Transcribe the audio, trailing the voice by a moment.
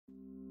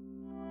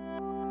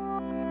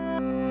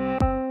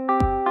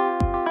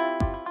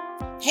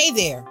Hey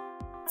there,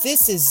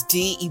 this is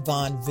D.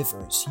 Yvonne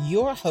Vivers,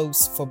 your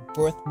host for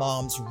Birth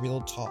Moms Real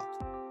Talk,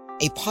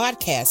 a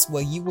podcast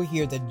where you will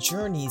hear the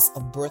journeys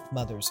of birth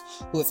mothers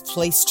who have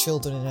placed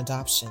children in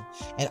adoption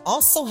and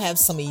also have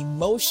some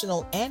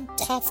emotional and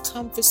tough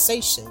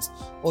conversations,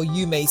 or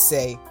you may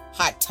say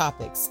hot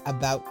topics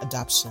about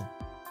adoption.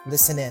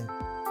 Listen in.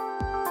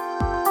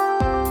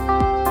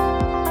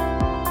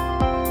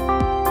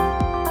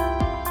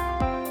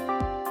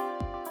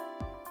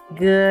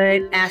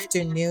 Good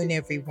afternoon,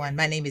 everyone.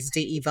 My name is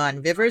D.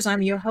 Yvonne Vivers.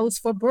 I'm your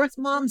host for Birth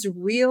Moms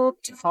Real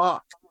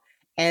Talk.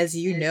 As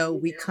you know,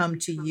 we come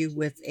to you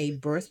with a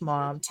birth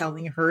mom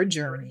telling her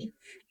journey,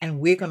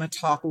 and we're going to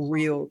talk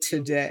real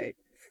today.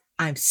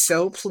 I'm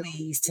so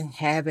pleased to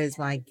have as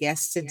my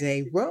guest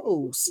today,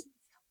 Rose.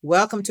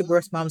 Welcome to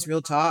Birth Moms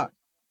Real Talk.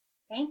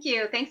 Thank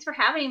you. Thanks for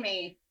having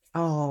me.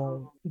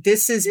 Oh,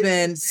 this has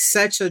been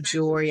such a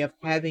joy of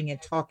having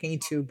and talking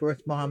to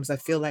birth moms. I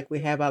feel like we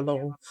have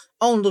our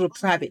own little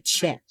private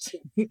chat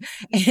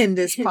in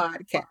this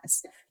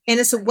podcast. And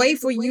it's a way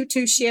for you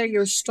to share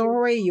your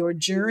story, your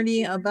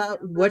journey about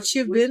what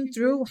you've been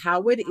through,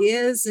 how it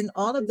is, and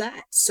all of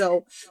that.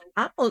 So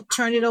I'll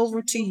turn it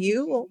over to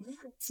you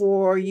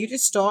for you to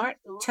start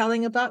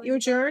telling about your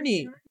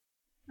journey.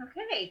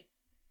 Okay.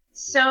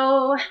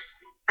 So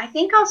I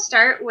think I'll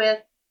start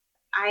with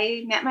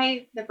I met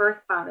the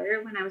birth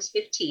father when I was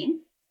 15.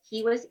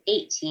 He was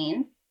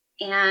 18,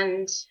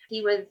 and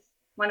he was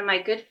one of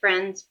my good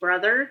friend's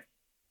brother.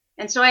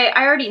 And so I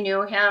already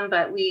knew him,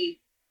 but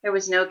there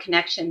was no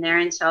connection there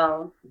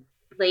until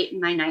late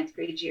in my ninth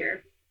grade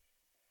year.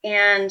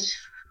 And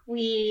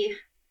he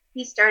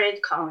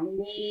started calling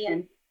me,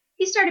 and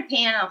he started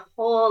paying a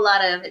whole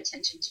lot of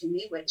attention to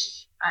me,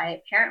 which I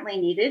apparently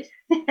needed.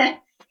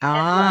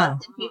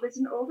 And he was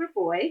an older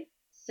boy,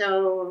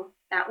 so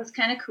that was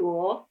kind of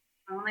cool.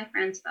 All my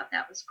friends thought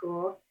that was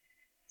cool.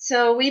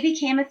 So we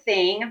became a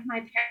thing.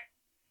 My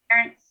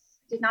parents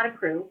did not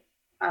approve,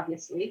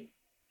 obviously.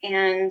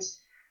 And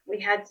we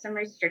had some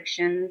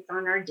restrictions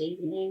on our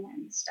dating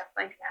and stuff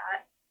like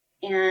that.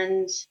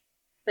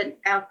 But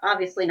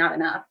obviously not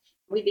enough.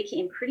 We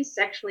became pretty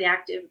sexually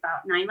active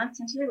about 9 months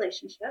into the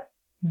relationship.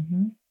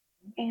 Mm-hmm.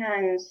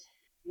 And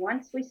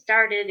once we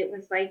started, it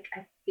was like,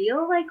 I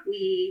feel like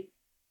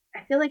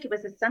it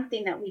was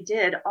something that we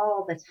did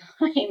all the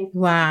time.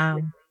 Wow.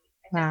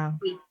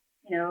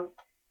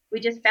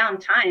 We just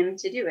found time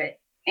to do it.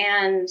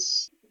 And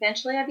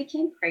eventually I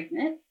became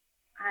pregnant.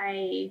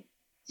 I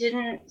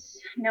didn't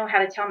know how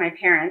to tell my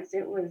parents.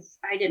 I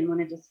didn't want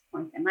to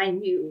disappoint them. I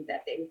knew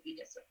that they would be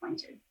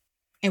disappointed.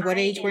 And what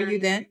age were you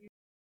then?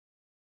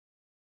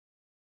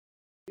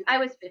 I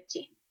was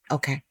 15.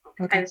 Okay.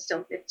 I was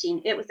still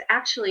 15. It was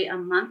actually a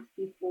month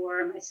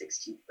before my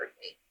 16th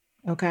birthday.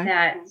 Okay.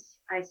 That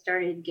I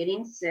started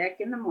getting sick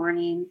in the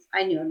mornings.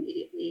 I knew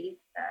immediately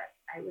that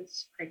I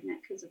was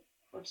pregnant because, of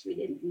course, we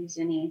didn't use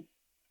any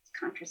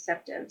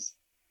contraceptives.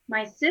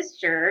 My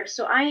sister,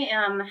 so I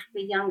am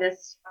the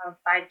youngest of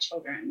 5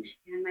 children,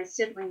 and my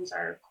siblings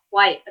are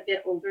quite a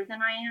bit older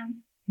than I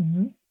am.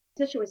 Mm-hmm. My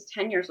sister was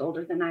 10 years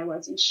older than I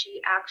was, and she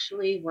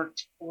actually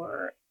worked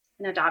for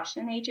an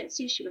adoption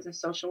agency. She was a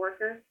social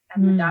worker at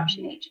an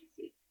adoption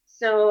agency.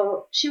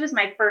 So she was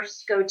my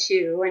first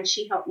go-to, and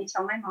she helped me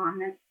tell my mom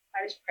that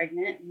I was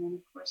pregnant. And then,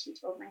 of course, we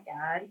told my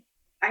dad.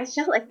 I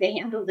felt like they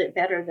handled it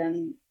better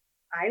than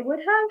I would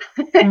have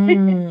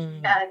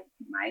had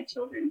my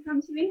children come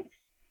to me.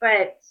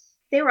 But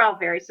they were all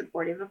very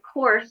supportive. Of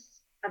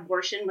course,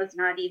 abortion was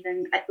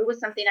it was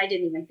something I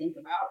didn't even think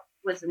about,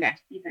 wasn't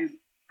even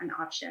an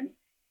option.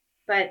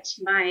 But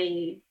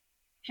my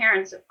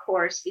parents, of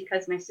course,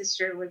 because my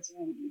sister was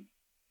in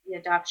the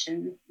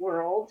adoption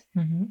world,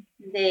 I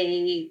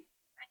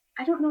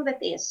don't know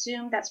that they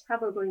assumed, that's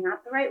probably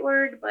not the right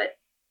word, but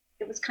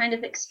it was kind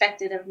of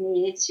expected of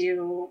me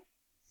to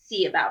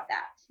see about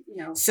that.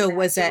 So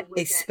was that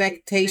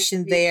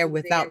expectation there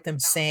without them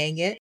saying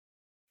it?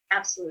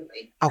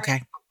 Absolutely.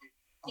 Okay.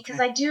 Because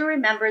I do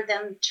remember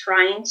them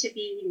trying to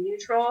be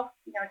neutral,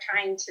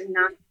 trying to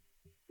not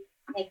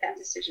make that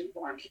decision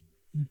for me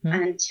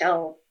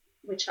until,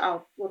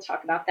 we'll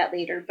talk about that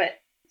later.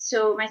 But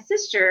so my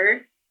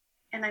sister,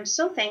 and I'm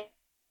so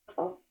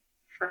thankful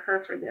for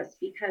her for this,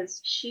 because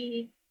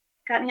she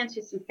got me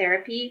into some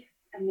therapy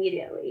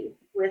immediately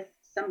with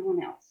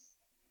someone else.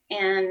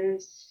 And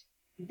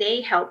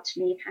they helped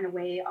me kind of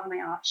weigh all my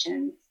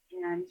options.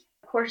 And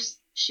of course,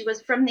 she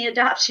was from the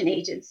adoption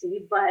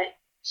agency, but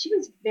she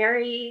was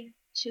very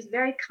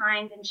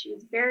kind, and she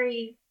was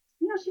very,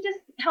 she just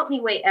helped me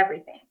weigh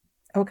everything.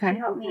 Okay. She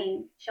helped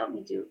me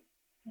do,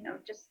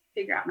 just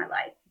figure out my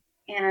life.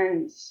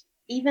 And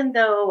even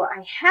though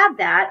I had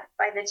that,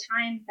 by the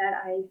time that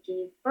I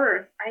gave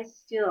birth, I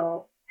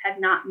still had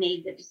not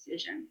made the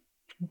decision.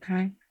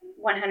 Okay.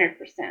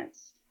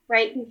 100%.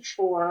 Right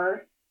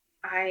before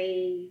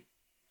I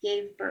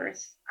gave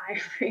birth,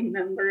 I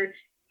remember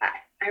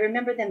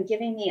them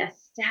giving me a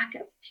stack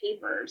of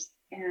papers,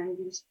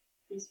 and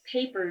these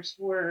papers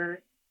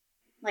were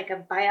like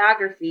a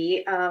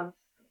biography of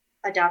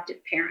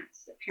adoptive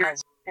parents, the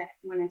parents that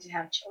wanted to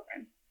have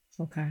children.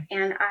 Okay.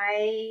 And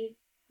I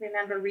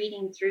remember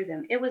reading through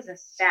them. It was a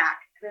stack.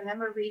 I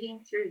remember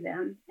reading through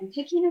them and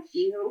picking a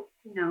few,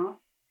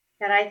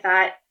 that I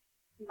thought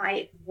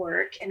might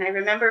work. And I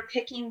remember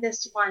picking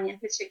this one in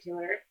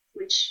particular,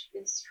 which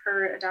is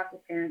her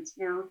adoptive parents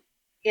now.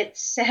 It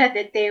said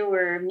that they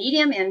were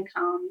medium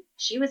income.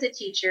 She was a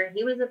teacher,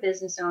 he was a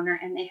business owner,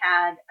 and they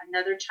had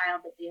another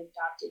child that they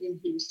adopted, and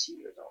he was 2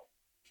 years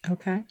old.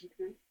 Okay.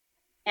 Mm-hmm.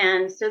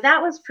 And so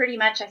that was pretty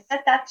much, I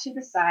set that to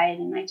the side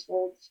and I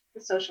told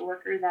the social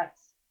worker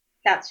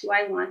that's who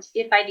I want.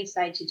 If I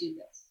decide to do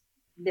this,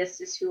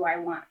 this is who I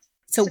want.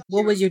 So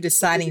what was your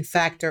deciding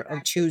factor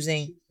of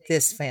choosing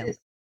this family?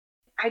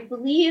 I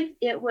believe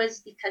it was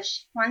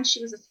because one,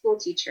 she was a school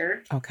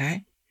teacher.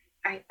 Okay.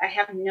 I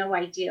have no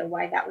idea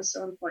why that was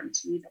so important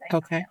to me, but I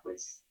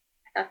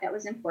thought that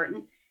was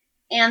important.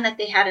 And that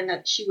they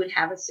had she would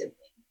have a sibling,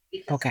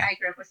 because I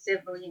grew up with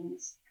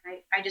siblings.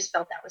 I just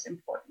felt that was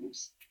important.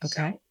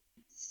 Okay.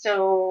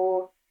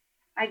 So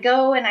I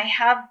go and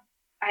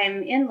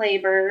I'm in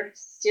labor,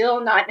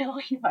 still not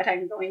knowing what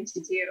I'm going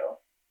to do.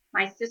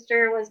 My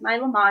sister was my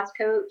Lamaze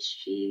coach.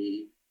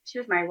 She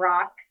was my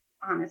rock,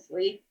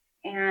 honestly.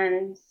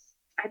 And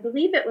I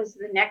believe it was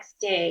the next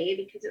day,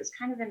 because it was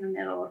kind of in the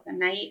middle of the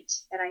night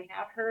that I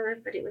had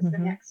her, but it was the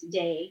next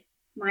day.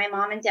 My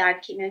mom and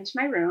dad came into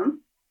my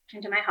room,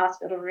 into my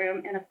hospital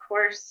room, and of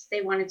course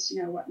they wanted to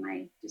know what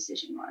my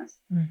decision was.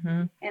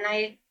 And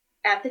I,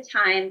 at the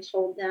time,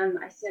 told them,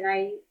 I said,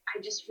 I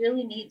just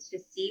really need to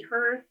see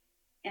her,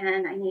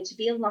 and I need to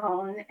be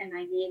alone, and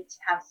I need to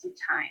have some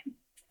time.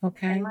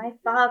 Okay. And my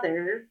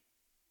father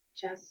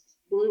just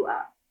blew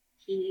up.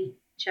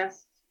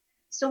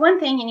 So one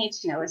thing you need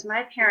to know is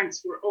my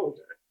parents were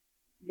older.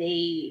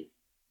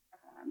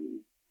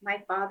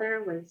 My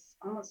father was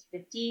almost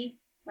 50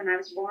 when I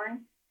was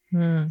born.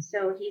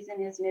 So he's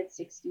in his mid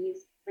 60s,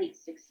 late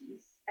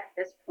 60s at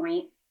this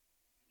point.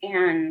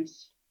 And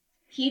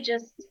he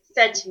just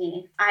said to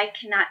me, I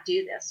cannot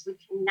do this. We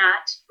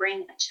cannot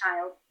bring a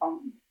child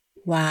home.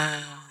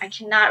 Wow. I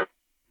cannot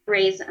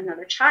raise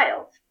another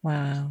child.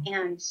 Wow.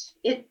 And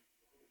it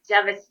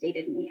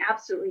devastated me,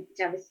 absolutely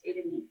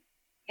devastated me.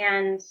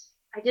 And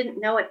I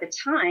didn't know at the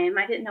time,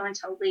 I didn't know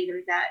until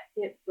later, that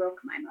it broke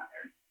my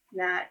mother,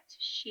 that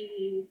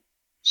she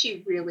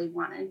really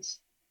wanted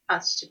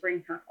us to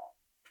bring her home.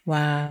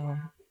 Wow.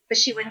 But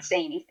she wouldn't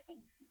say anything.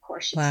 Of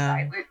course, she's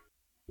silent.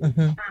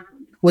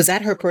 Was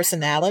that her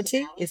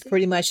personality? Is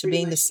pretty much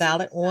being the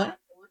silent one?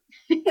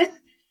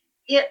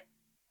 It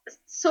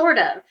sort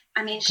of.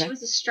 I mean, she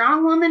was a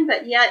strong woman,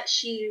 but yet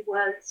she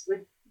was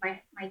with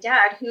my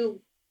dad, who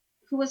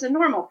was a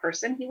normal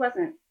person. He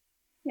wasn't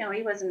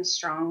a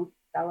strong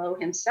fellow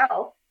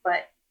himself,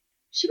 but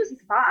she was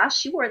his boss.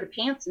 She wore the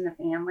pants in the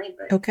family,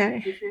 but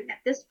at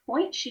this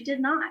point, she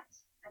did not.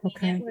 I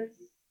mean,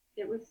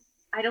 it was.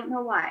 I don't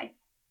know why.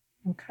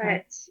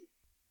 Okay.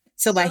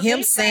 So by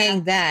him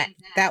saying that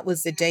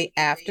was the day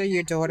after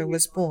your daughter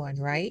was born,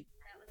 right?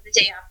 That was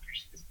the day after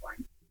she was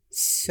born.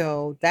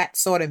 So that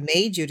sort of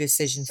made your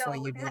decision for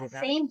you, did it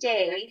not? Same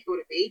day,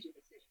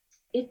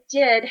 it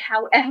did.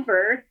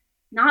 However,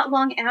 not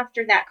long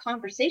after that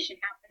conversation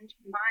happened,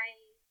 my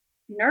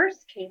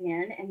nurse came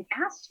in and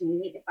asked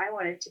me if I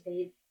wanted to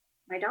bathe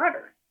my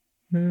daughter,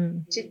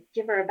 to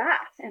give her a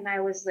bath. And I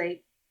was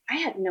like, I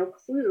had no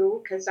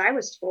clue, because I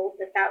was told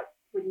that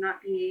would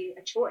not be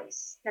a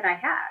choice that I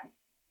had.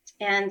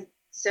 And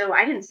so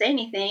I didn't say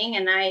anything,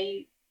 and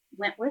I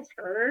went with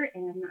her,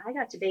 and I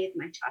got to bathe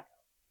my child.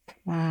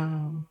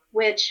 Wow.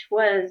 Which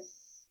was,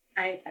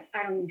 I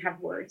don't even have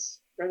words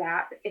for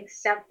that,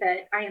 except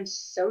that I am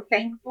so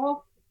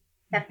thankful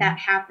that that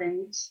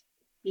happened,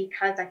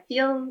 because I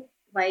feel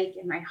like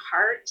in my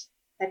heart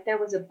that there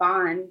was a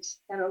bond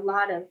that a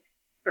lot of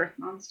birth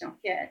moms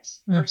don't get,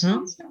 first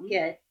moms don't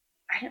get.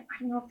 I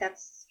don't know if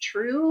that's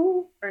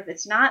true or if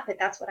it's not, but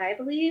that's what I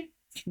believe.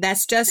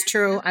 That's just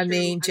true. I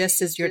mean,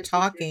 just as you're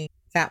talking,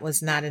 that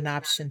was not an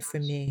option for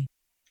me.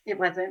 It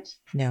wasn't.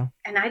 No.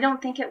 And I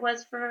don't think it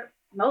was for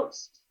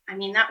most. I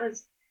mean,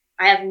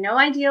 I have no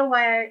idea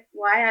why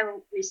I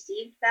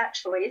received that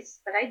choice,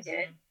 but I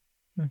did.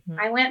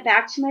 I went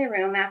back to my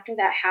room after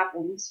that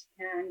happened,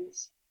 and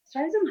so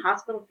I was in the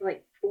hospital for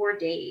like 4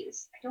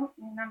 days. I don't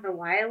remember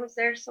why I was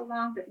there so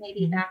long, but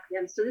maybe back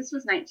then. So this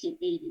was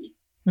 1980.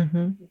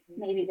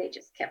 Maybe they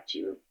just kept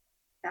you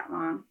that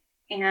long.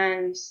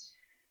 And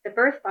the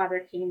birth father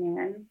came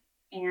in,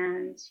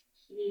 and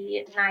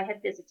he and I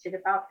had visited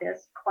about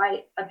this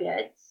quite a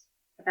bit,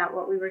 about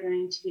what we were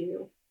going to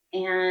do.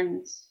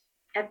 And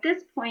at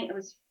this point, it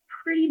was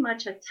pretty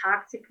much a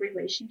toxic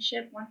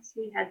relationship. Once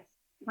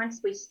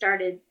we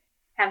started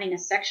having a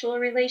sexual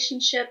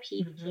relationship,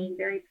 he became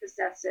very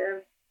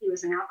possessive. He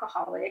was an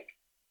alcoholic.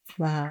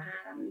 Wow.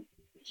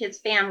 His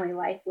family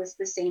life was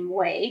the same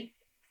way.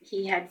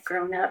 He had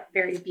grown up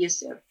very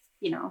abusive,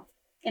 in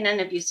an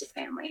abusive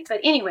family.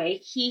 But anyway,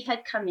 he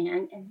had come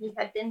in and he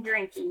had been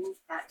drinking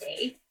that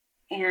day.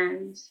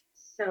 And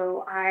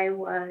so I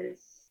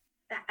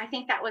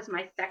think that was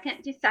my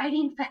second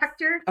deciding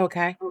factor.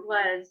 Okay.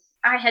 Was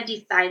I had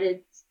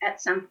decided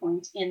at some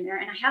point in there,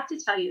 and I have to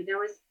tell you, there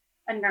was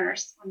a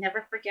nurse. I'll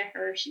never forget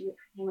her. Her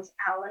name was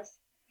Alice.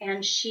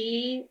 And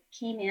she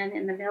came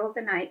in the middle of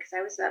the night because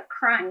I was up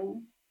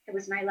crying. It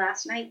was my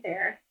last night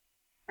there.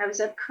 I was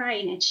up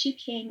crying, and she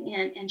came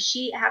in, and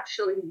she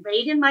actually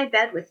laid in my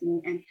bed with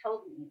me and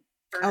held me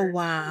for Oh,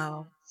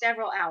 wow.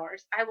 several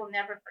hours. I will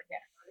never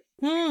forget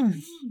her. Hmm.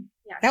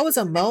 Yeah, That was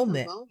a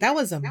moment. That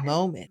was a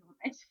moment.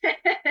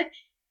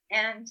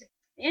 And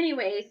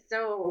anyway,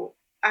 so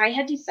I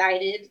had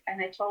decided,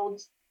 and I told,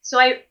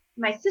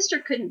 my sister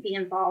couldn't be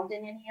involved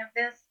in any of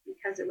this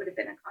because it would have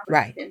been a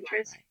conflict of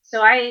interest. Right.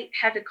 So I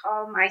had to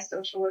call my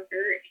social worker,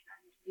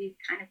 and we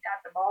kind of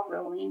got the ball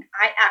rolling.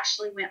 I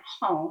actually went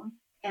home,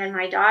 and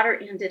my daughter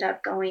ended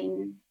up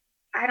going,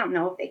 I don't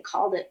know if they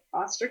called it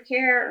foster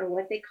care or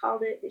what they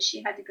called it, but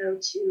she had to go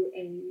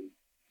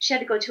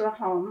to a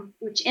home,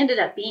 which ended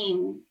up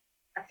being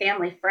a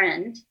family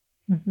friend.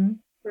 Mm-hmm.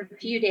 For a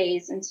few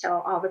days until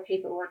all the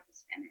paperwork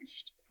was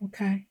finished.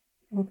 Okay.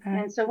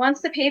 And so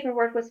once the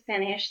paperwork was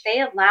finished,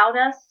 they allowed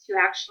us to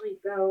actually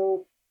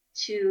go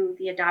to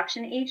the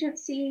adoption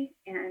agency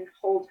and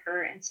hold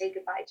her and say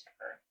goodbye to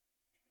her.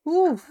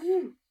 Ooh.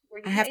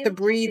 I have to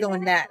breathe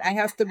on that. I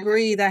have to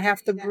breathe.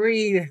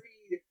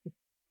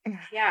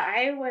 Yeah,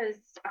 I was,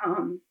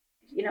 of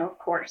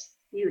course,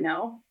 it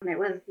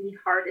was the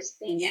hardest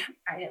thing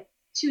I have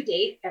to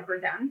date ever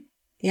done.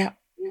 Yeah.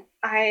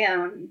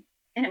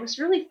 And it was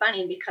really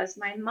funny because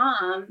my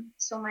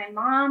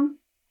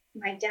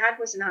dad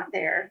was not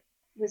there.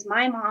 It was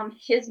my mom,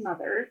 his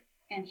mother,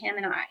 and him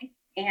and I.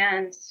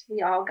 And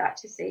we all got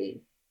to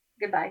say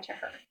goodbye to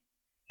her.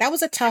 That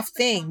was a tough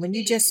thing when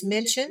you just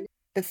mentioned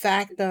the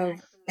fact of,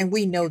 and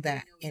we know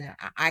that,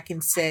 I can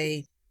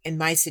say in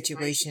my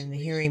situation,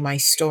 hearing my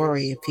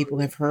story, if people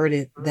have heard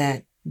it,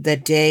 that the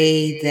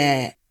day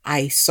that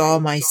I saw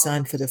my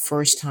son for the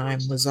first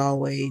time was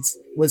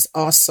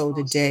also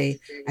the day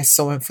I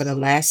saw him for the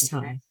last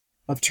time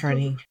of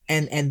turning,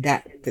 and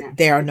that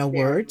there are no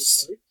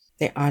words.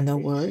 There are no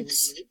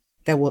words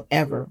that will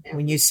ever,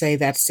 when you say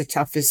that's the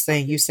toughest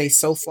thing, you say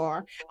so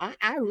far,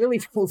 I really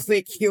don't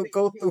think you'll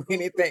go through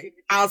anything.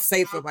 I'll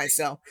say for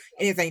myself,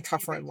 anything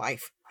tougher in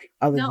life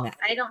other than that.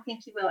 I don't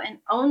think you will. And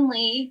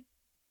only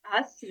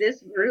us,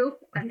 this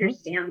group,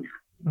 understand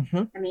that.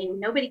 Mm-hmm. I mean,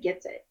 nobody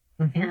gets it.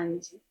 Mm-hmm.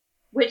 And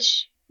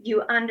which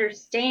you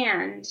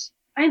understand.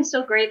 I'm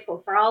so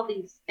grateful for all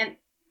these, and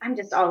I'm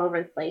just all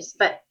over the place.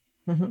 But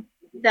mm-hmm.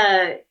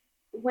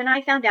 When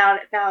I found out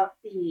about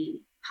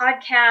the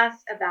podcast,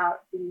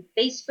 about the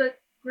Facebook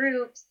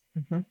groups,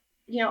 mm-hmm.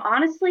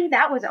 Honestly,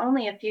 that was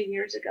only a few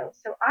years ago.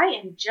 So I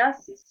am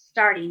just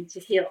starting to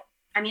heal.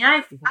 I mean,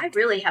 I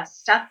really have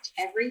stuffed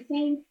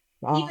everything.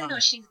 Wow. Even though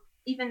she's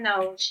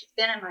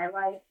been in my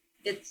life,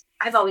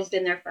 I've always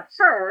been there for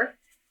her,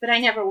 but I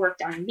never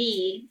worked on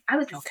me. I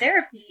was in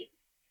therapy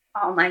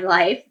all my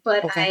life,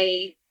 but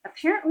I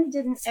apparently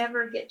didn't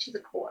ever get to the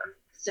core.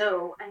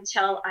 So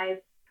until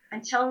I've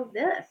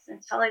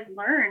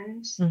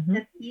learned mm-hmm.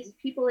 that these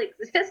people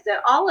exist,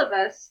 that all of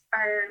us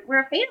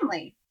we're a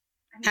family.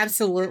 I mean,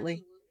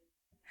 absolutely.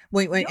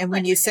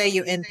 When you say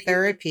you're in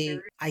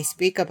therapy, I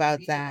speak about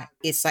that.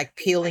 It's like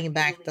peeling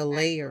back the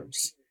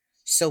layers.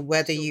 So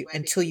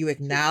until you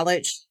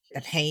acknowledge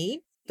the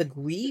pain, the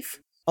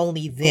grief,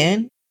 only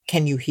then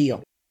can you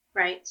heal.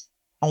 Right.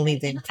 Only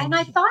then and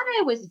I thought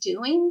I was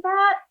doing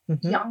that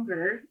mm-hmm.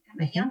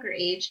 at a younger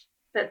age.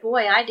 But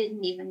boy, I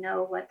didn't even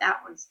know what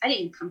that was. I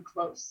didn't come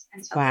close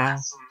until the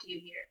last few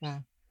years.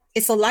 Wow.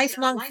 It's a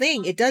lifelong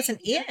thing. It doesn't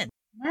end.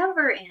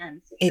 Never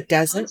ends. It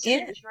doesn't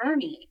end.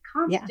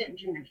 Constant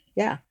journey.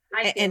 Yeah.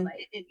 And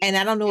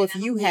I don't know if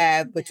you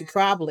have, but you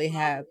probably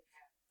have,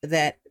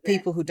 that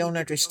people who don't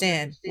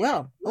understand,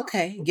 well,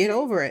 okay, get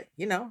over it.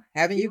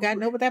 Haven't you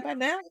gotten over that by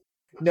now?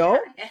 No.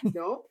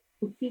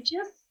 They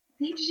just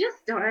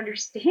don't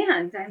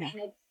understand. I mean,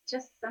 it's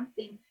just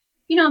something,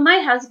 my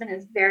husband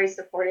is very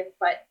supportive,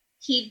 but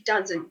he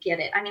doesn't get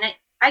it. I mean,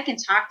 I can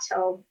talk to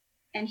him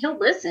and he'll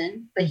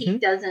listen, but mm-hmm.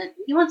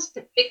 He wants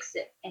to fix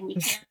it, and you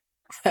can't.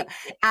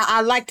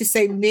 I like to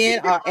say men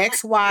are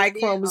XY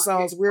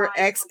chromosomes. We're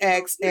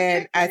XX,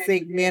 and I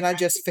think men are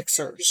just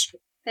fixers.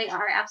 They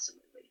are,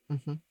 absolutely.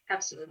 Mm-hmm.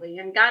 Absolutely.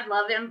 And God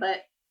love him,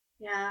 but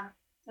yeah,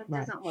 that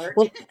doesn't work.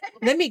 Well,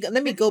 let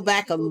me go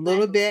back a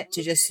little bit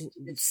to just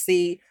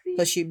see,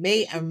 because I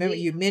remember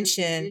you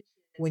mentioned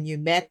when you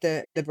met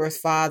the birth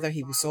father,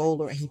 he was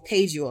older and he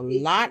paid you a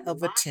lot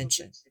of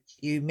attention.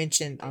 You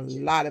mentioned a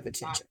lot of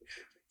attention.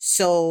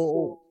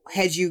 So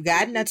had you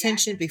gotten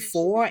attention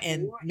before,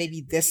 and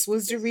maybe this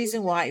was the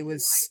reason why it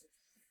was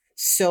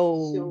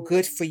so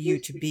good for you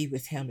to be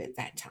with him at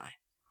that time?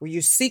 Were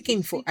you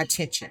seeking for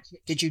attention?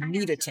 Did you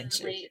need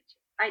attention?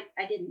 I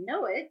didn't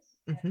know it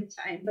at the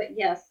time, but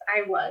yes,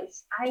 I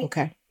was.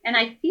 Okay. And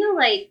I feel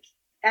like,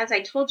 as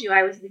I told you,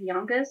 I was the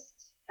youngest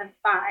of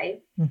 5.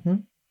 Mm-hmm.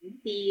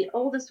 The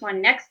oldest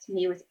one next to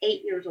me was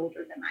 8 years older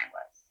than I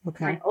was.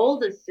 Okay. My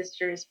oldest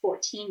sister is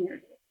 14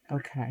 years old.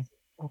 Okay.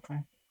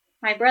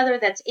 My brother,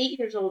 that's 8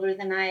 years older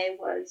than I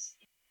was,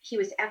 he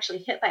was actually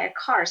hit by a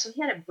car, so he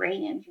had a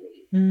brain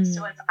injury.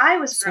 So as I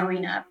was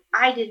growing up,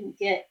 I didn't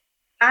get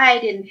I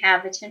didn't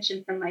have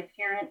attention from my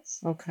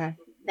parents Okay.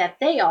 that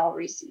they all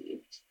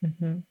received.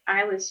 Mm-hmm.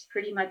 I was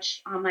pretty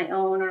much on my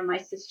own, or my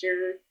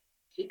sister,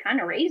 she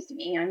kind of raised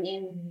me. I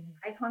mean,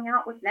 I hung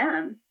out with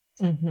them.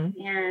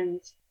 Mm-hmm.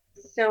 And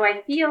so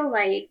I feel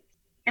like,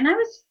 and I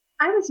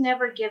was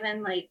never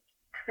given like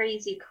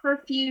crazy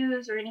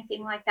curfews or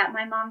anything like that.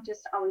 My mom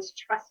just always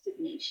trusted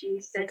me. She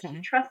said she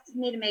Okay. trusted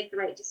me to make the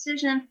right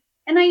decision,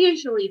 and I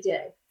usually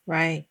did.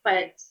 Right.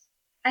 But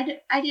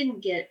I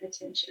didn't get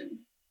attention.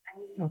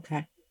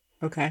 Okay.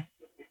 Okay.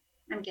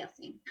 I'm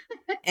guessing.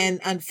 And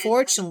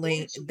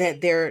unfortunately,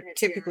 that there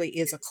typically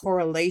is a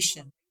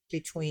correlation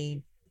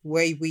between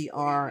where we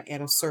are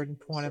at a certain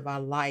point of our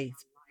life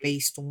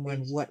based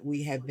on what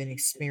we have been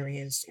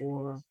experienced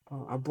or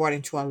are brought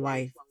into our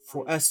life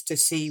for us to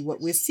see what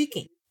we're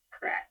seeking.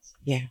 Correct.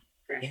 Yeah.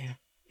 Correct.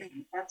 Yeah.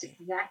 That's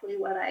exactly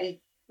what I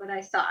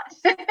thought.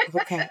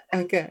 Okay.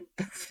 Okay.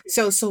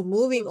 So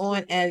moving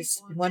on,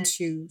 as once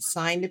you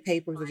signed the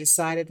papers or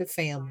decided the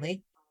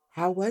family,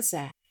 how was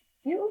that?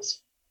 It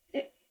was,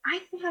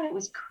 I thought it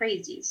was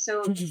crazy.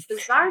 So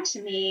bizarre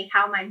to me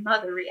how my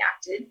mother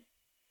reacted.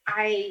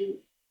 I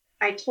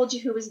I told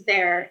you who was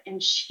there,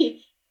 and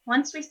she,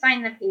 once we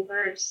signed the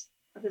papers,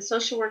 the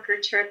social worker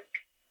took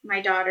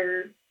my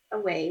daughter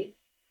away,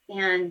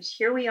 and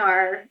here we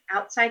are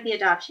outside the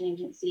adoption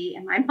agency,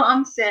 and my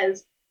mom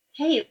says,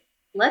 "Hey,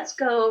 let's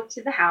go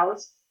to the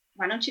house.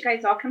 Why don't you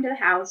guys all come to the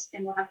house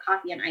and we'll have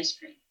coffee and ice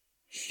cream?"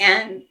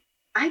 And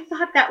I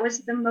thought that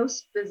was the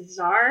most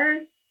bizarre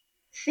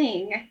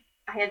thing.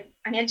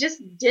 I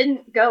just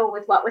didn't go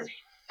with what was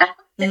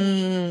happening.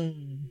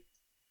 Mm.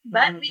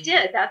 But we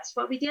did. That's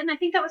what we did. And I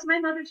think that was my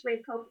mother's way of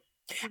coping.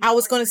 I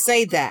was going to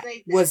say that.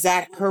 Was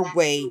that her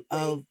way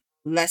of,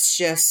 let's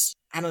just,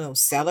 I don't know,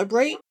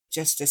 celebrate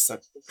just this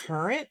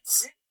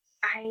occurrence?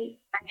 I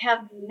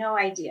have no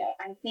idea.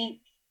 I think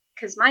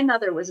because my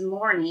mother was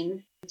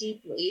mourning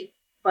deeply,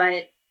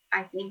 but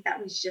I think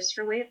that was just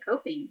her way of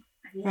coping.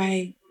 I mean,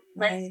 Right.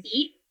 let's Right.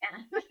 eat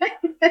and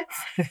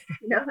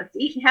let's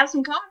eat and have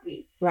some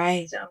coffee.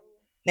 Right. So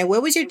Now,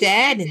 where was your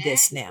dad in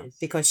this now?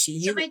 Because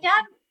so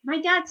my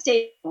dad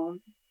stayed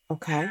home.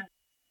 Okay.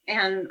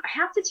 And I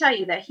have to tell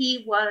you that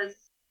he was,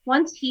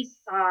 once he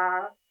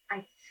saw,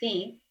 I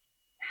think,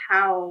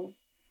 how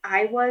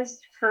I was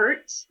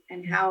hurt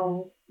and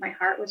how my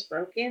heart was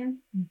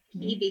broken,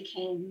 he Mhm.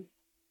 became,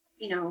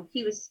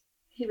 he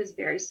was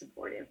very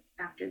supportive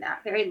after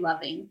that, very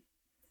loving.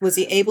 Was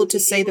he able to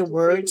say the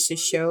words to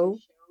show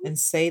and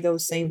say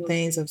those same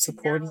things of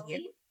supporting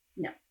you?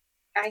 No,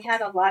 I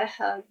had a lot of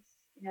hugs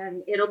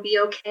and it'll be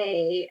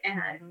okay.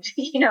 And,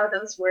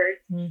 those words,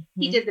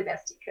 he Mhm. did the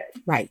best he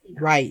could. Right.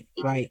 Right.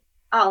 Right.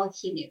 All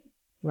he knew.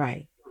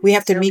 Right. We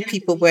have to meet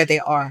people where they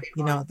are.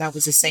 That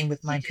was the same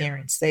with my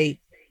parents. They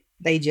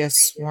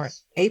just weren't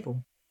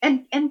able.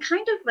 And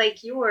kind of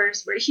like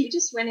yours, where you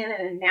just went in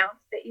and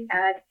announced that you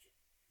had,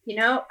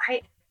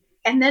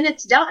 and then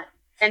it's done.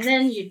 And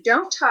then you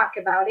don't talk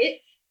about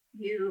it.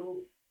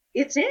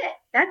 It's it.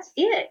 That's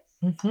it.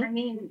 Mm-hmm. I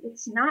mean,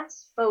 it's not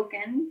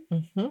spoken.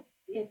 Mm-hmm.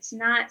 It's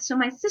not. So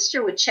my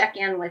sister would check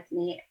in with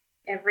me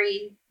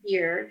every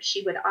year.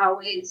 She would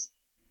always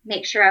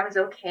make sure I was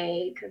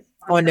okay, because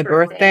On the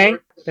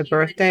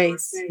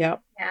birthdays.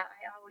 Yep. Yeah,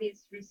 I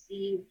always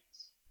received.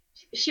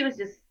 She was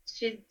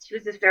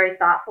just very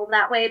thoughtful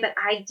that way, but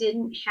I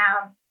didn't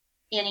have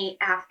any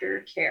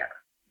aftercare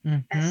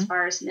as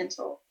far as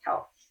mental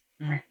health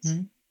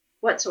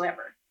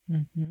whatsoever.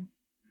 Mm-hmm.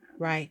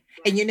 Right.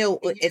 And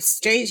it's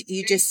strange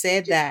you just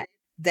said that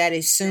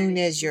as soon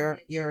as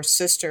your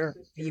sister,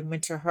 you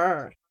went to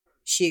her,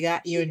 she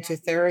got you into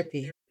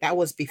therapy. That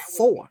was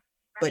before,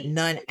 but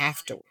none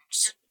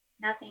afterwards.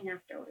 Nothing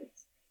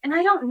afterwards. And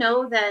I don't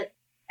know that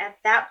at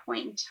that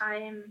point in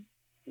time,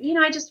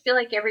 I just feel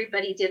like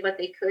everybody did what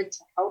they could to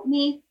help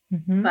me,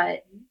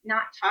 but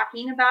not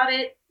talking about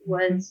it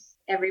was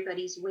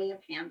everybody's way of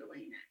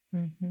handling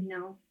it.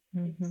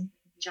 It's a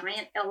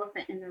giant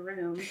elephant in the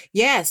room.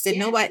 Yes, that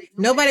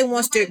nobody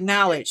wants to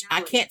acknowledge.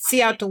 I can't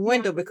see out the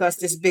window because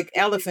this big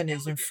elephant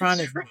is in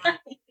front of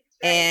me.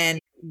 And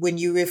when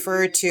you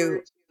refer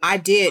to, I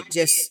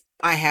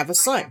have a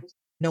son.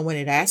 No one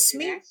had asked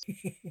me.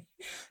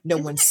 No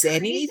one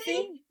said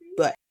anything,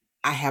 but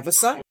I have a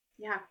son.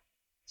 Yeah,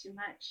 too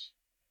much.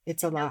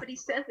 It's a lot. Nobody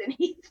says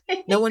anything.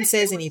 No one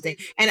says anything.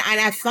 And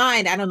I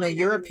find, I don't know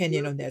your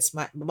opinion on this.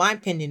 My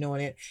opinion on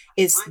it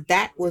is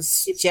that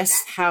was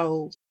just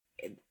how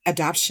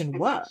adoption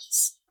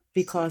was.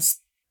 Because,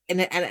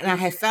 and I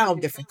have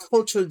found different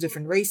cultures,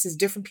 different races,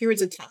 different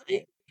periods of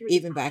time,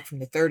 even back from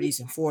the 30s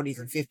and 40s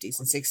and 50s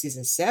and 60s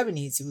and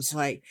 70s. It was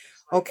like,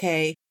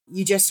 okay,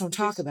 you just don't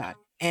talk about it.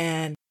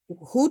 And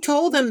who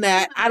told them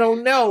that? I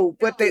don't know,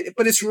 but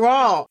it's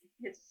wrong.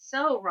 It's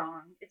so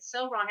wrong. It's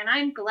so wrong. And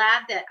I'm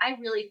glad that I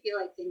really feel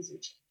like things are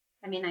changing.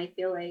 I mean, I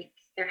feel like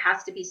there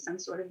has to be some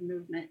sort of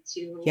movement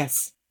to.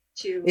 Yes.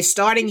 It's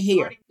starting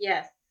here.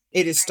 Yes.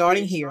 It is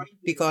starting here,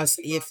 because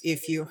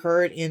if you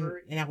heard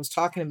and I was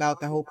talking about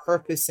the whole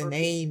purpose and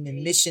aim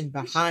and mission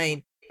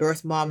behind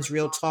Birth Moms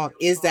Real Talk,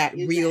 is that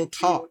real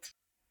talk.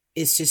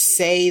 is to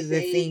say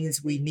the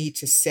things we need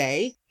to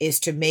say, is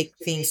to make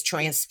things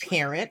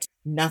transparent.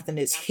 Nothing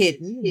is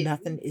hidden,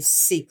 nothing is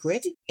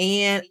secret.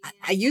 And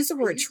I use the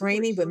word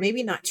training, but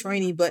maybe not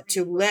training, but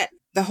to let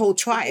the whole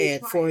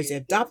triad for the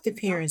adoptive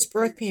parents,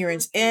 birth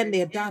parents, and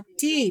the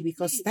adoptee,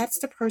 because that's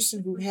the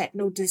person who had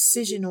no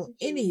decision on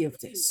any of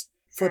this.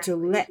 For to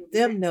let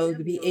them know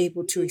to be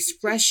able to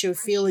express your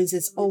feelings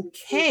is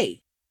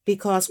okay.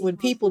 Because when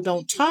people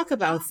don't talk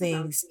about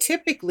things,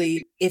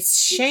 typically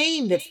it's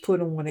shame that's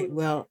put on it.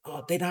 Well,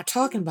 oh, they're not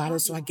talking about it,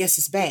 so I guess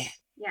it's bad.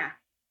 Yeah.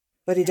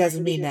 But it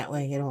doesn't mean that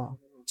way at all.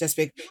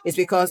 It's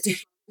because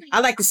I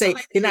like to say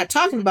they're not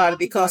talking about it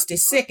because they're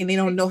sick and they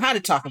don't know how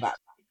to talk about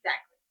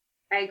Exactly.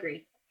 I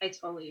agree. I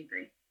totally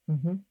agree. it.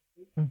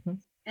 Mm-hmm. Mm-hmm.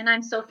 And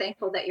I'm so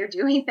thankful that you're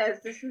doing this.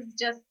 This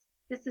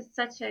is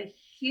such a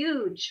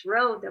huge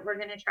road that we're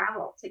going to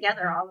travel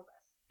together, all of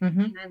us.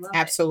 Mm-hmm. And I love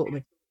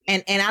Absolutely.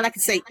 And I like to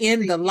say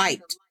in the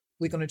light.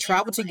 We're going to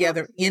travel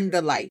together in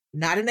the light,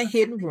 not in a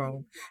hidden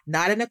room,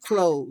 not in a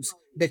close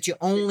that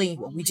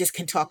we just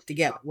can talk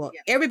together. Well,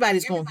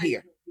 everybody's going to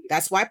hear.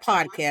 That's why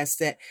podcasts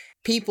that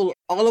people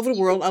all over the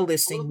world are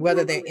listening,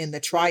 whether they're in the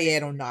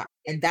triad or not.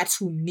 And that's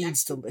who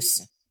needs to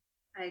listen.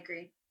 I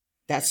agree.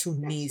 That's who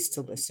needs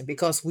to listen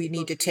because we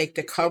need to take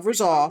the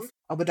covers off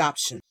of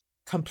adoption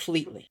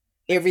completely.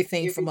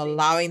 Everything from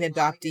allowing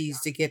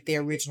adoptees to get their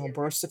original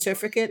birth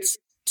certificates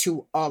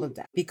to all of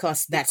that,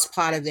 because that's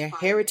part of their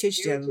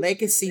heritage, their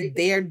legacy,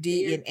 their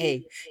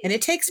DNA. And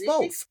it takes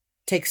both,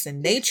 it takes the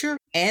nature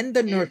and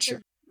the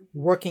nurture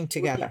working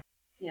together.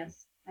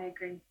 Yes, I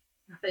agree.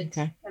 Love it.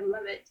 Okay. I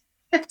love it.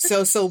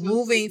 So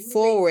moving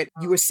forward,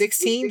 you were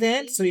 16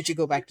 then? So did you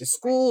go back to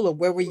school or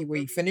where were you? Were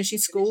you finishing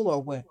school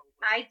or what?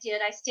 I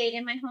did. I stayed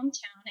in my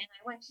hometown and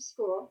I went to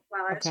school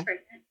while I was Okay.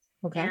 pregnant.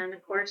 Okay. And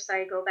of course,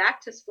 I go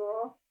back to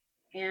school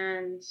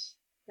and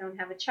don't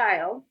have a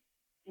child.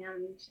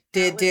 And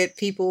Did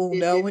people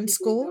know in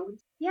school?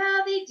 Yeah,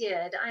 they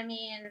did. I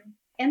mean,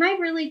 and I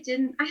really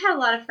didn't. I had a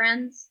lot of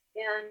friends,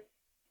 and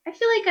I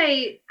feel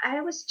like I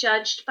was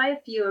judged by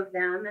a few of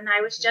them, and I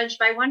was judged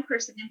by one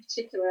person in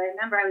particular. I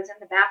remember I was in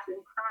the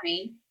bathroom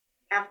crying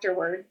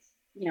afterwards.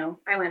 You know,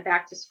 I went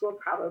back to school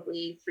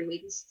probably 3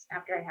 weeks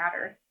after I had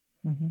her.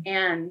 Mm-hmm.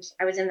 And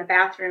I was in the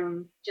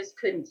bathroom, just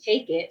couldn't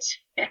take it.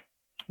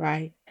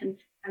 Right. And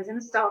I was in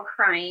the stall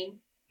crying.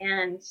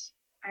 And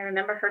I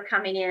remember her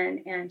coming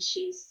in and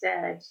she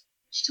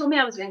told me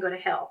I was going to go to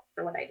hell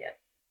for what I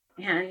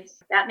did. And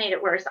that made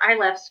it worse. I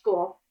left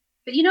school.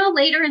 But you know,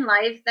 later in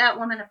life, that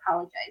woman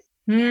apologized.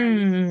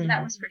 And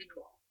that was pretty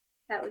cool.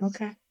 That was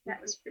okay.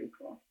 That was pretty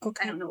cool.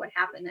 Okay. I don't know what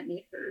happened that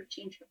made her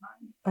change her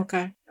mind.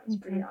 Okay. That was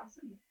pretty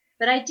awesome.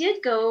 But I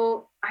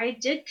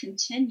did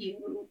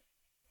continue.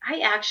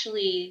 I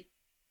actually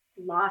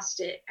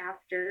lost it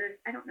after,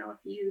 I don't know if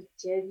you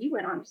did, you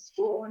went on to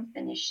school and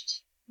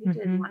finished. You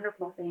did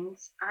wonderful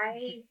things.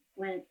 I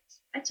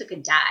took a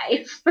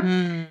dive.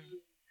 I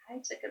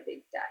took a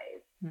big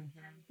dive and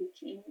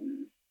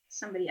became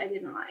somebody I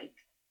didn't like.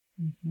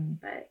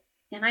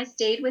 And I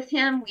stayed with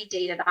him. We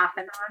dated off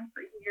and on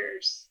for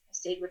years. I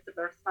stayed with the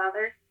birth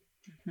father.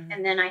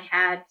 And then I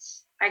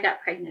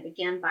got pregnant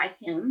again by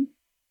him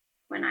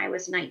when I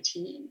was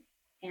 19.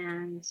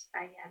 And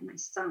I had my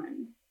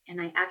son. And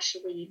I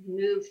actually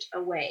moved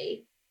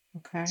away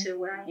to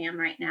where I am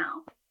right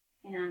now.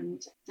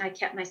 And I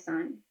kept my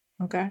son.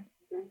 Okay.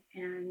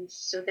 And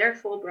so they're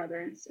full brother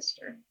and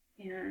sister.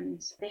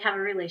 And they have a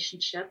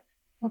relationship.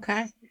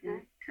 Okay.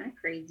 Kind of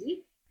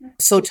crazy.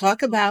 So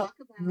talk about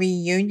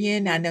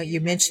reunion. I know you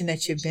mentioned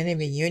that you've been in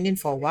reunion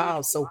for a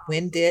while. So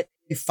when did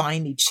you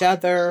find each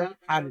other?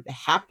 How did it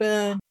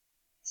happen?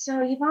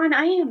 So Yvonne,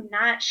 I am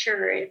not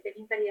sure if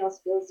anybody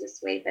else feels this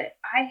way, but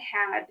I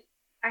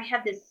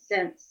had this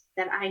sense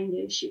that I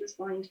knew she was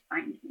going to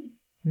find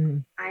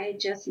me. I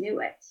just knew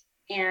it.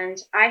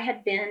 And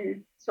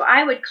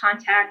I would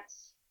contact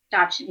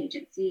adoption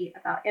agency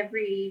about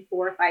every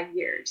 4 or 5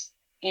 years.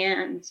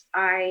 And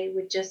I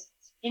would just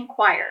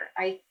inquire.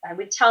 I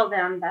would tell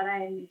them that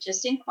I'm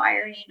just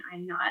inquiring.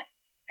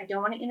 I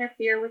don't want to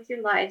interfere with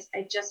your lives.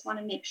 I just want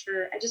to make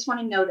sure, I just want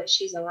to know that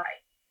she's all right.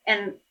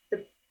 And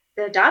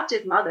the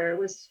adoptive mother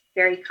was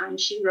very kind.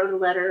 She wrote a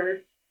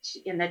letter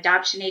and the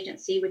adoption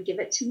agency would give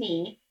it to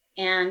me.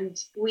 And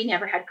we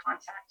never had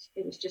contact.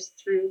 It was just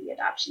through the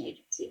adoption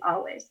agency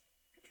always.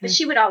 But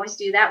she would always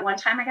do that. One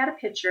time I got a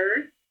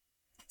picture.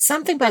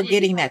 Something about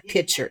getting that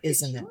picture,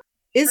 isn't it?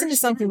 Isn't it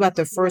something about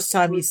the first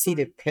time you see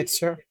the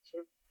picture?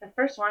 The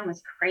first one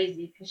was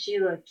crazy because she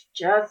looked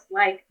just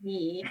like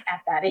me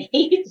at that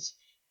age.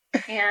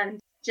 And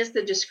just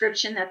the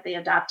description that the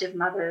adoptive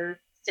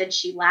mother said,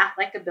 she laughed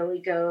like a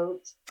billy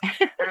goat.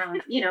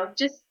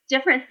 Just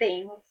different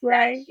things.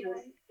 Right.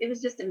 It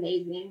was just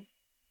amazing.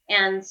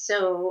 And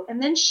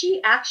then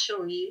she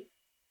actually,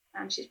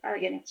 she's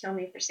probably going to kill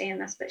me for saying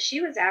this, but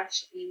she was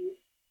actually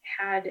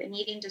had an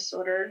eating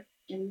disorder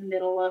in the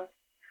middle of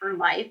her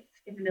life,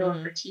 in the middle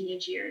of her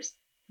teenage years.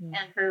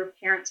 And her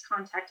parents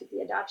contacted the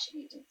adoption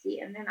agency.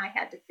 And then I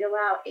had to fill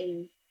out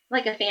a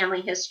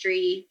family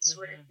history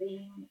sort of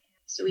thing.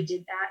 So we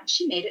did that. And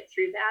she made it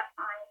through that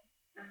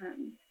fine.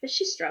 but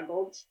she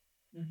struggled.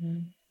 Mm-hmm.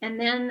 And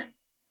then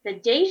the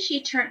day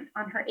she turned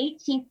on her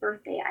 18th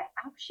birthday, I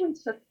actually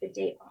took the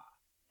day off.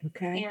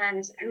 Okay.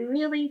 And I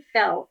really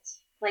felt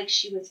like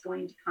she was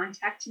going to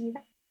contact me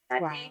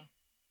that Wow. day.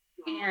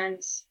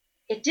 And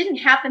it didn't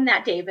happen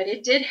that day, but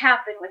it did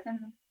happen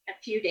within a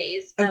few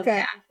days of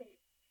Okay. that.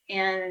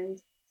 And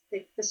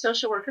the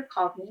social worker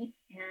called me,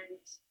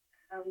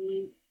 and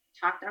we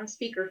talked on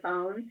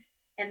speakerphone,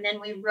 and then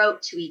we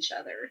wrote to each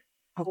other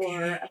for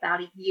Okay.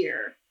 about a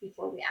year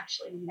before we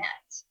actually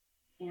met.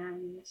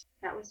 And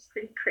that was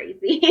pretty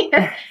crazy.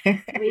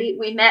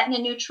 we met in a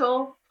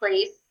neutral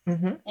place,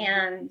 Mm-hmm.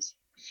 and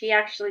she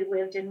actually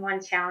lived in one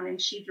town,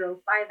 and she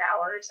drove 5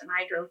 hours, and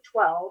I drove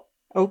 12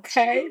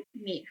 Okay. to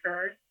meet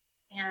her.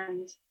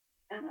 And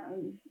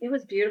it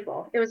was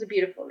beautiful. It was a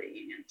beautiful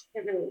reunion.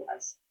 It really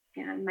was.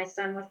 And my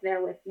son was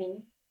there with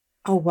me.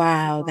 Oh,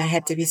 wow. That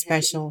had to be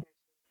special.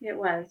 It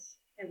was.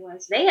 It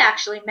was. They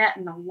actually met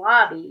in the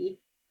lobby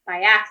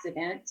by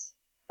accident,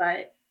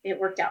 but it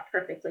worked out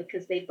perfectly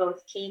because they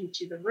both came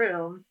to the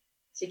room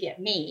to get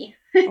me.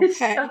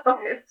 Okay. So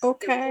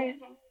Okay.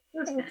 it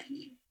was kind of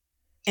neat.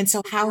 And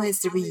so, how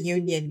has the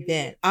reunion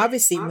been?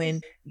 Obviously,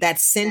 when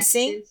that's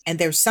sensing, and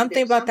there's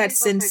something about that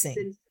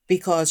sensing,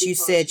 because you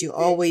said you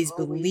always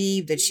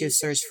believed that she'll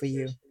search for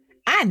you.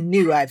 I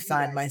knew I'd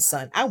find my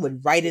son. I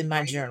would write in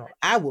my journal,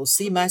 I will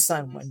see my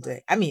son one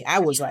day. I mean, I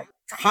was like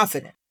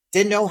confident.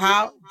 Didn't know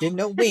how, didn't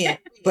know when,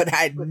 but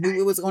I knew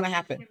it was going to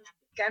happen.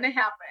 Gonna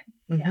happen.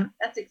 Mm-hmm. Yeah,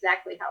 that's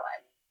exactly how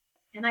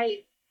I. And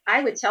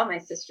I would tell my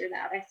sister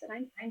that. I said,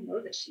 I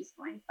know that she's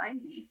going to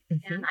find me,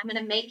 Mm-hmm. and I'm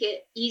going to make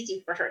it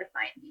easy for her to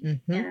find me.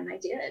 Mm-hmm. And I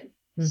did.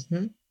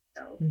 Mm-hmm.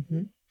 So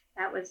Mm-hmm.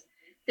 that was,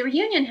 the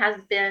reunion has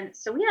been,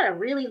 so we had a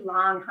really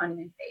long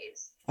honeymoon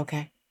phase.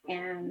 Okay.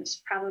 And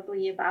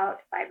probably about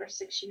 5 or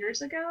 6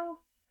 years ago.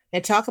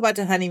 And talk about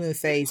the honeymoon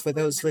phase for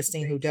those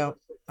listening who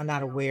are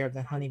not aware of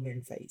the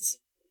honeymoon phase.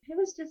 It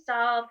was just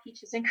all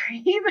peaches and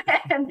cream,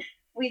 and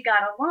we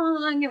got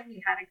along, and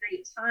we had a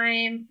great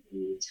time.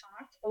 We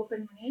talked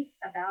openly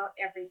about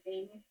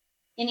everything.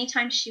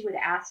 Anytime she would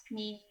ask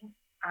me,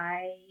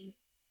 I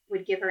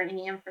would give her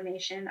any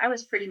information. I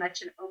was pretty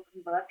much an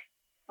open book.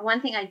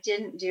 One thing I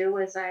didn't do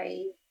was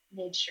I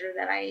made sure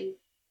that I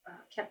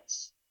kept,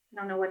 I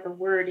don't know what the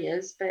word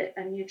is, but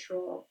a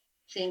neutral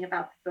thing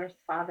about the birth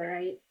father.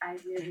 I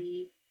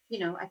really,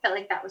 I felt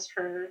like that was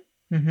her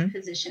Mm-hmm.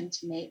 position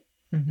to make.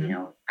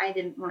 Mm-hmm. I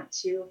didn't want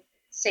to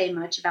say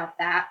much about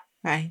that.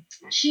 Right.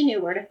 She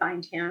knew where to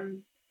find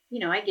him.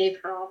 I gave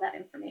her all that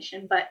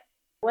information, but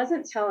it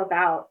wasn't till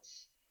about,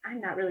 I'm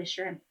not really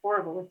sure, I'm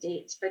horrible with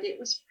dates, but it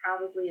was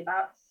probably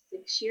about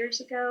 6 years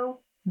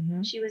ago.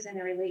 Mm-hmm. She was in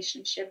a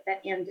relationship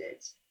that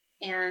ended.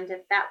 And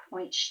at that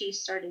point, she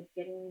started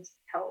getting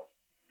help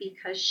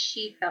because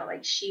she felt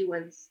like she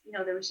was,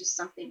 there was just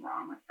something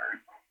wrong with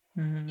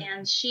her. Mm-hmm.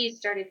 And she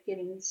started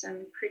getting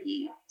some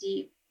pretty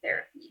deep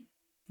therapy.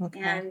 Okay.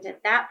 And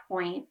at that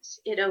point,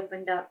 it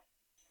opened up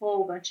a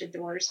whole bunch of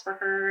doors for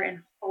her, and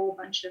a whole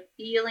bunch of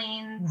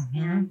feelings,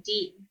 Mm-hmm. and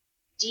deep,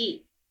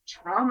 deep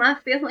trauma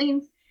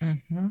feelings.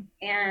 Mm-hmm.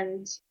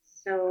 And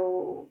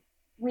so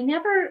we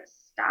never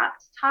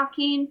stopped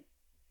talking,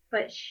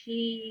 but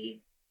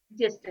she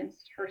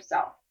distanced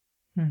herself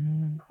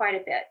Mm-hmm. quite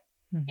a bit.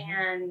 Mm-hmm.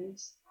 And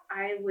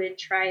I would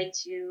try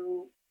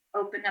to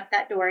open up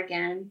that door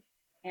again,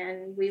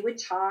 and we would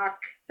talk,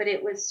 but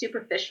it was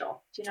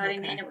superficial. Do you know what I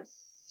mean? It was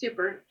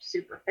super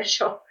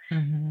superficial.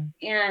 Mm-hmm.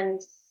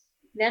 And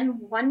then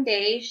one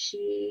day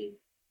she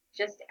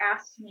just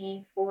asked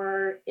me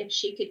for if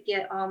she could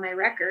get all my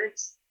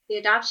records. The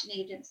adoption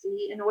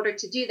agency, in order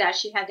to do that,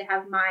 she had to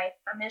have my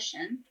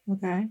permission.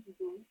 Okay.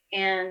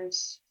 And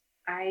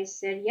I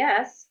said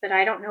yes, but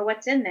I don't know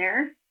what's in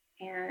there.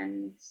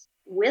 And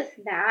with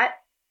that,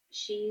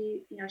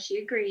 she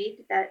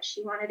agreed that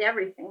she wanted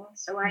everything.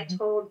 So I Mm-hmm.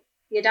 told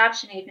the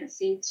adoption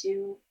agency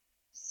to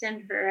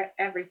send her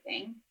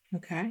everything.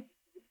 Okay.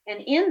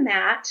 And in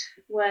that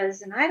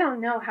was, and I don't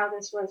know how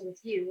this was with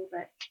you,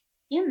 but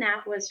in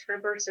that was her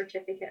birth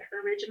certificate,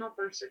 her original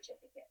birth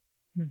certificate.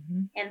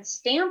 Mm-hmm. And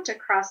stamped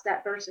across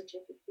that birth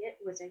certificate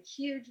was a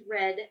huge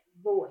red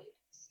void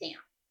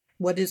stamp.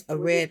 What is a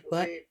red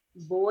what?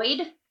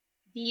 Void.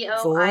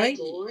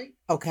 VOID.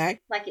 Okay.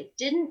 Like it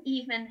didn't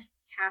even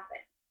happen.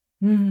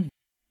 Mm-hmm.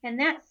 And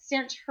that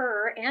sent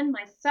her and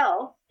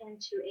myself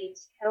into a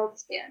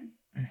tailspin.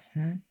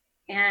 Mm-hmm.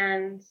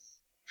 And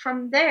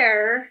from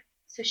there,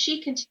 so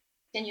she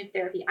continued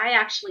therapy. I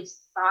actually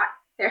sought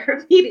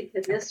therapy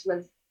because this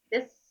was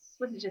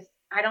just,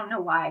 I don't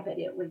know why, but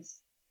it was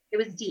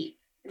deep.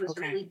 It was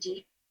really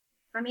deep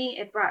for me.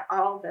 It brought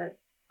all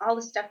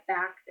the stuff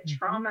back, the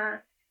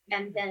trauma,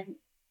 and then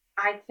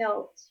I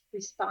felt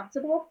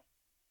responsible,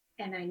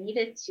 and I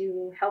needed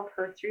to help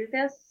her through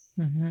this.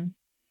 Mm-hmm.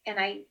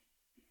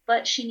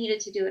 But she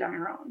needed to do it on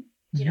her own.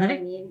 Do you know what I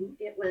mean?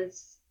 It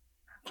was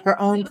her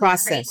own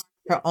process.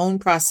 Her own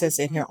process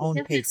at her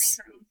own pace.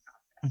 Her own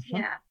process.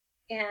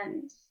 Yeah.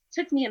 And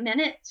took me a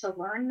minute to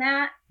learn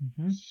that.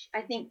 Mm-hmm.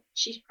 I think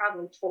she's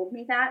probably told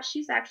me that.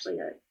 She's actually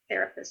a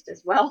therapist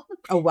as well.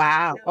 Oh,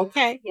 wow.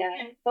 Okay. Yeah,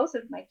 both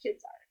of my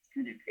kids are. It's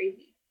kind of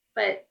crazy.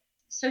 But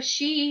so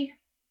she,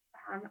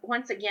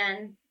 once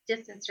again,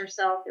 distanced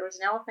herself. There was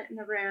an elephant in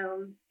the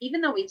room.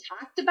 Even though we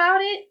talked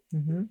about it,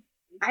 Mm-hmm.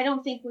 I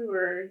don't think we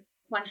were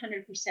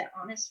 100%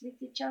 honest with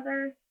each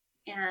other.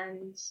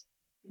 And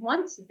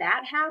once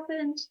that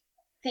happened,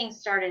 things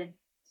started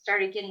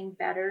getting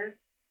better.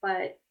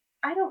 But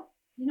I don't,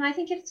 I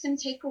think it's going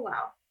to take a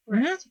while for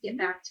us to get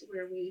back to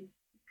where we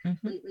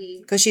completely.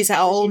 Because she's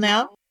how old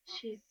now?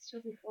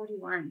 She'll be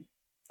 41.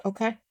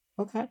 Okay.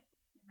 Okay.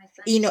 My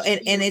son You know, is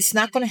and it's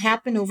not going to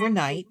happen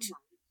overnight.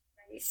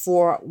 right?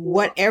 For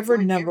whatever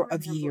number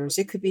of years.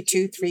 It could be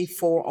 2, 3,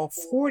 4, or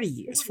 40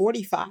 years,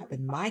 45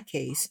 in my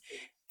case.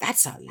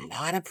 That's a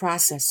lot of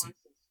processing.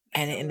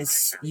 And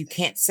it's you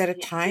can't set a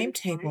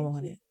timetable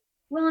on it.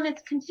 Well, and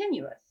it's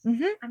continuous.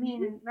 Mm-hmm. I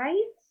mean,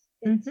 right?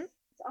 It's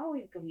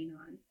always going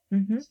on.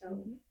 Mm-hmm.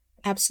 So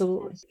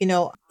Absolutely. You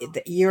know,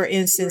 your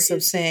instance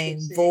of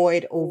saying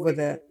void over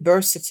the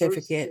birth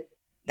certificate,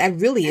 that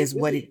really is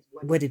what it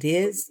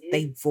is.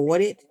 They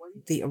voided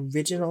the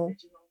original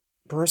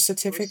birth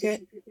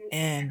certificate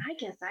and I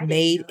guess I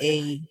made didn't know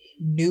a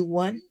new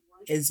one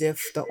as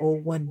if the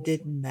old one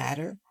didn't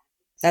matter.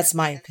 That's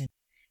my opinion.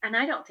 And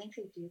I don't think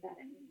they do that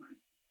anymore.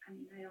 I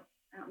mean,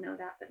 I don't know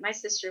that, but my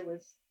sister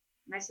was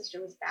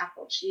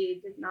baffled. She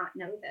did not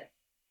know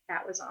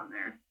that was on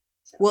there.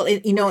 So, Well,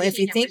 you know, if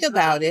you think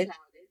about it,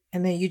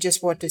 and then you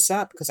just brought this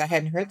up because I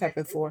hadn't heard that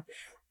before.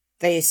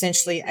 They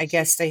essentially, I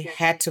guess, they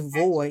had to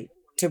void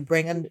to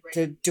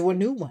to do a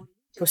new one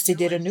because they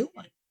did a new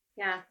one.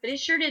 Yeah, but it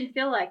sure didn't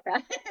feel like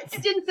that.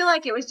 It didn't feel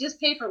like it was just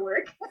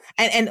paperwork.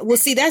 And well,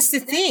 see, that's the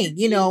thing,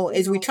 you know,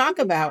 as we talk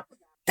about,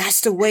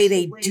 that's the way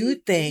they do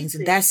things.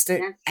 And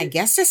I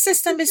guess the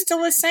system is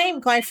still the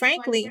same, quite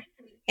frankly.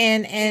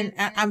 And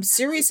I'm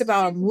serious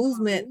about a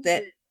movement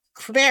that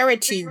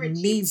clarity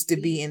needs to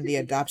be in the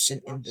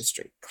adoption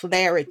industry.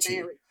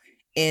 Clarity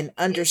in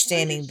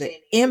understanding the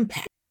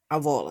impact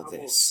of all of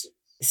this.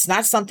 It's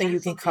not something you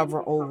can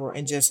cover over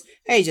and just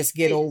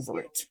get over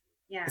it.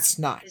 Yeah, it's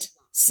not.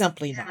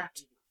 Simply not.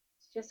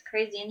 It's just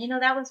crazy.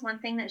 And that was one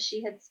thing that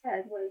she had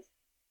said was,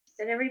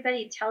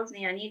 everybody tells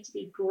me I need to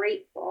be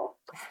grateful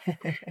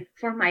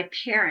for my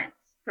parents,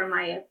 for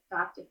my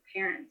adoptive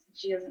parents. And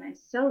she goes, and I'm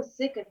so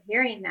sick of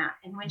hearing that.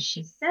 And when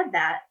she said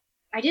that,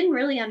 I didn't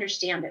really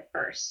understand at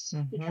first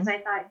because I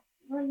thought,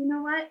 well, you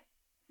know what?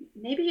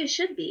 Maybe you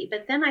should be.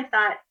 But then I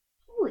thought,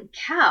 holy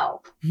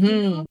cow.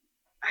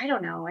 I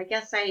don't know. I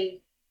guess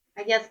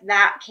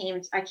that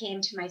I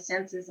came to my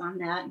senses on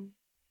that.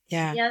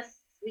 Yeah. Yes,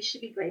 we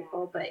should be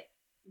grateful, but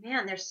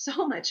man, there's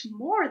so much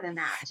more than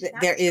that.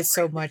 There is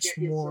so much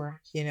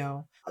more,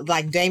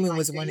 like Damon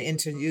was the one to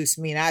introduce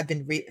me, and I've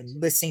been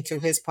listening to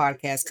his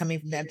podcast coming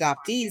from the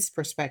adoptees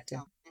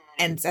perspective.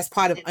 And that's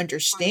part of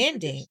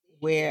understanding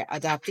where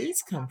adoptees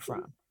come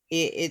from.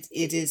 It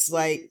is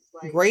like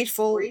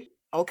grateful.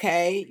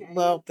 Okay,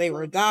 well, they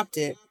were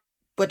adopted,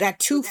 but that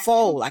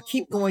twofold, I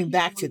keep going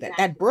back to that.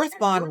 That birth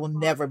bond will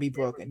never be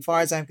broken, as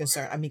far as I'm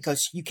concerned. I mean,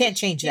 because you can't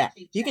change that.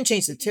 You can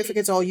change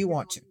certificates all you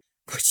want to,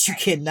 but you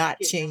cannot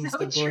change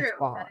the birth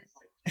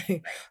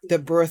bond. The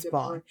birth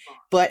bond.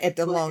 But at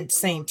the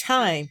same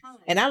time,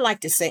 and I like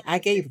to say, I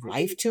gave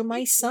life to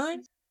my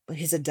son, but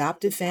his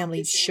adoptive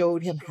family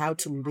showed him how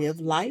to live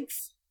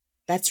life.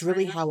 That's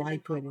really how I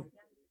put it.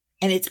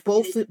 And it's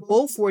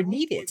both were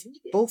needed.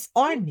 Both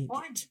are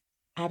needed.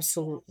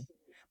 Absolutely.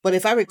 But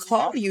if I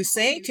recall you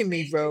saying to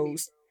me,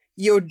 Rose,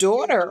 your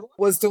daughter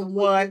was the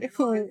one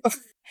who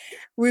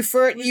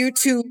referred you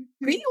to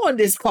be on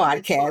this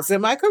podcast.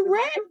 Am I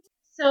correct?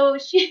 So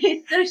she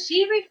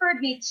referred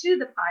me to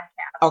the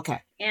podcast.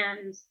 Okay.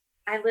 And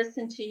I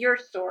listened to your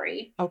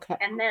story. Okay.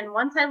 And then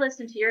once I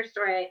listened to your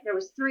story, there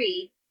was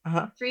three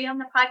on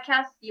the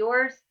podcast,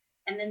 yours,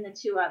 and then the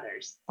two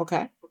others.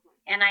 Okay.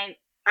 And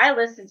I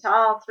listened to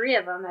all three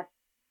of them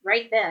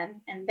right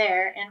then and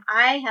there, and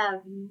I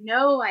have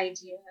no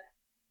idea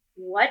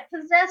what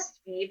possessed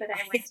me, but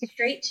I went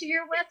straight to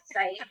your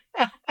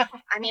website.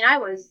 I mean, I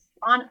was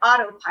on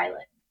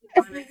autopilot.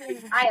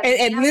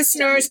 And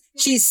listeners,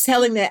 she's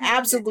telling the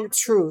absolute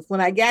truth.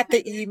 When I got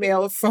the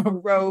email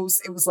from Rose,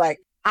 it was like,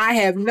 I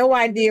have no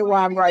idea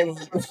why I'm writing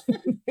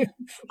you.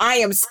 I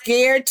am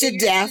scared to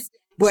death,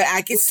 but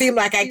I can seem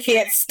like I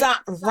can't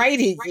stop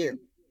writing you.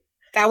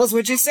 That was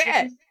what you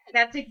said.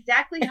 That's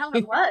exactly how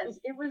it was.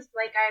 It was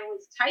like I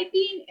was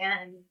typing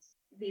and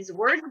these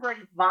words were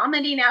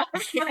vomiting out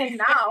of my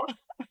mouth.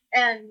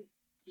 And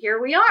here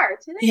we are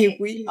today. Here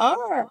we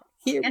are.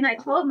 And I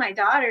told my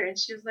daughter, and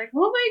she was like,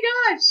 oh my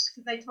gosh.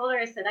 Because I told her,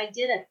 I said, I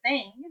did a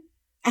thing.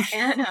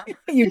 And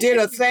you did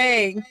a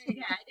thing.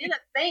 Yeah, I did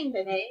a thing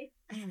today.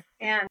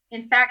 And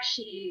in fact,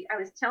 I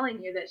was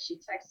telling you that she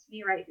texted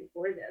me right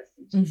before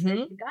this. And she said,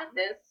 you got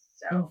this.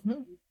 So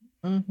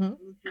kind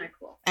of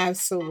cool.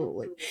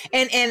 Absolutely.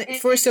 And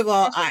first of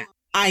all,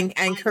 I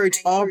encourage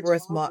all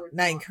birth moms,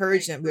 not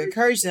encourage them, but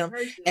encourage them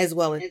as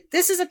well.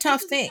 This is a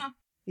tough thing.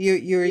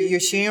 You're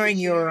sharing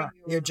your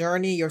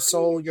journey, your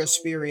soul, your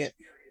spirit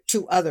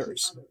to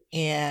others.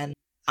 And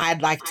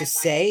I'd like to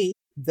say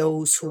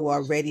those who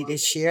are ready to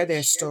share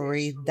their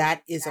story,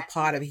 that is a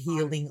part of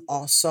healing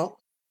also.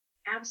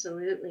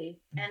 Absolutely.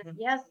 And Mhm,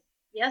 yes,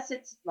 yes,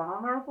 it's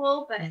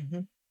vulnerable, but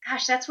mhm,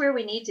 gosh, that's where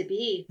we need to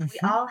be. We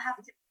mhm, all have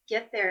to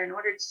get there in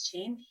order to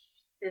change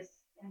this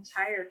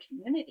entire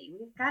community.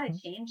 We've got to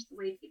mhm, change the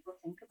way people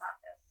think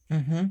about this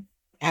mhm. and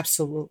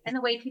Absolutely.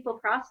 the way people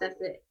process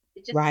it.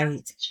 It just has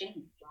Right, to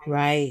change.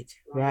 right,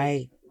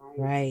 right,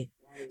 right.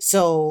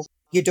 So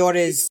your daughter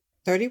is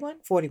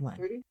 31, 41,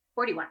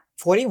 41.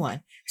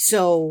 41.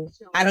 So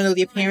I don't know if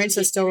your parents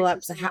are still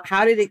up. So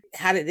how did it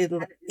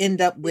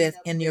end up with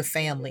in your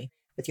family?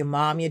 With your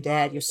mom, your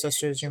dad, your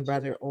sisters, your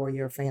brother, or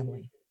your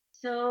family?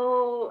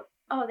 So,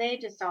 oh, they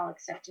just all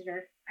accepted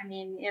her. I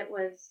mean, it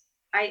was,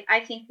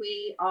 I think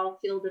we all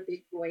filled a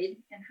big void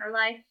in her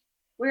life.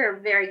 We're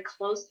a very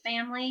close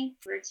family.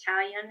 We're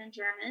Italian and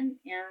German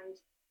and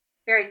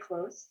very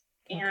close.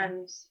 Okay.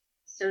 And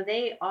so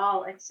they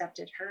all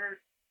accepted her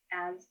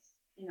as,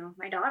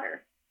 my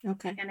daughter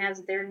Okay. and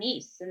as their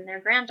niece and their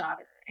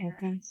granddaughter. And,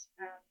 Okay.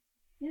 uh,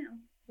 you know,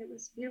 it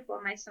was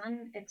beautiful. My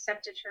son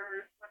accepted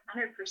her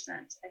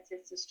 100% as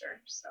his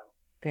sister. So,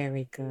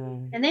 Very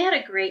good. and they had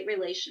a great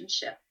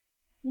relationship.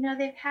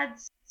 They've had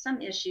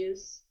some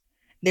issues.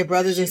 They're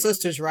brothers and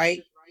sisters,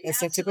 right? That's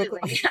that typical.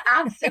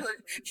 Absolutely.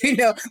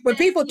 Absolutely. When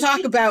people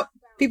talk about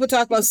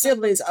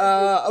siblings,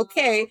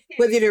 okay,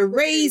 whether they're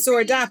raised or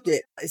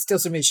adopted, it's still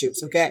some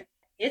issues, okay?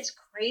 It's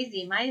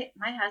crazy. My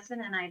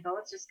husband and I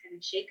both just kind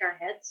of shake our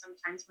heads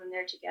sometimes when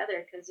they're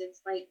together because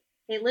it's like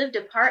they lived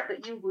apart,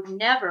 but you would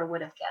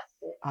have guessed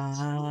it.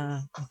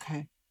 Ah,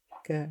 okay.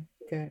 Good,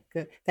 good,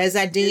 good. That's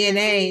that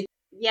DNA.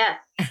 Yes,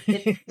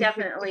 it's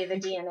definitely the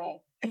DNA.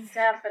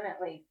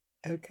 Definitely.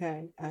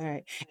 Okay, all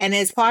right. And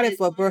as part of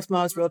what Birth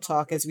Moms Real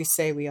Talk, as we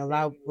say, we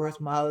allow birth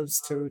moms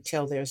to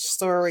tell their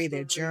story,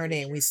 their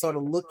journey, and we sort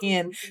of look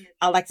in,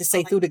 I like to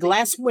say, through the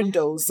glass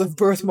windows of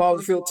Birth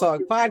Moms Real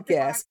Talk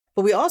podcast.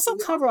 But we also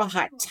cover a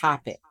hot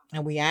topic,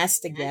 and we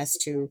ask the guests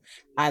to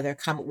either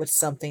come up with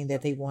something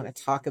that they want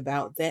to talk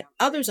about that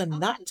others are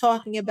not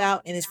talking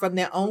about, and it's from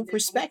their own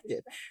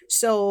perspective.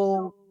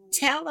 So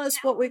tell us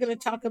what we're going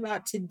to talk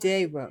about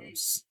today,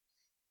 Rose.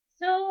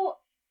 So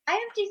I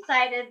have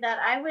decided that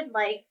I would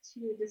like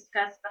to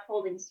discuss the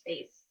holding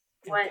space.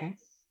 What Okay.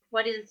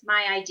 what is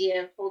my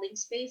idea of holding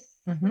space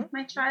Mm-hmm. with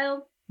my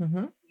child?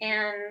 Mm-hmm.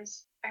 And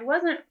I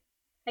wasn't,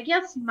 I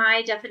guess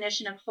my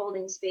definition of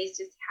holding space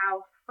is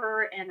how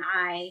her and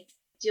I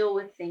deal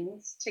with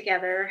things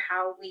together,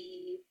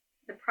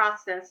 the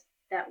process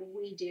that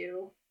we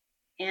do,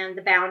 and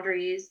the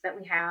boundaries that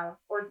we have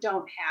or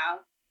don't have.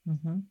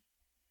 Mm-hmm.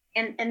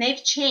 And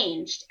they've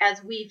changed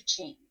as we've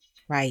changed.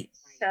 Right.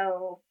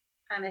 So,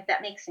 if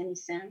that makes any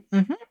sense,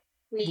 Mm-hmm.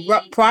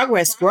 we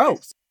Progress,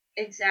 growth.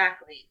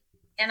 exactly.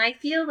 And I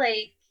feel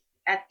like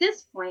at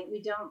this point,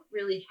 we don't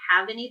really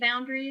have any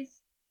boundaries.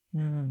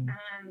 Mm.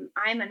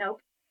 I'm an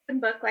open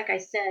book, like I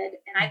said,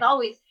 and I've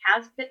always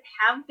have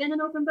been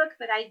an open book,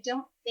 but I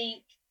don't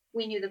think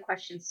we knew the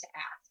questions to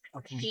ask, or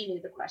Okay. she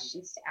knew the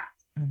questions to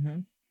ask. Mm-hmm.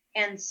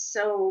 And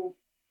so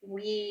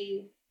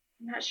I'm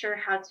not sure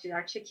how to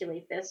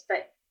articulate this,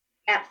 but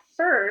at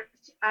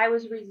first I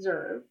was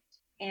reserved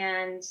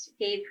and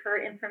gave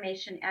her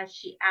information as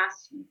she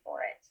asked me for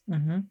it.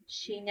 Mm-hmm.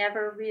 She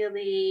never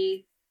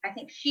really, I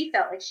think she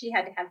felt like she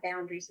had to have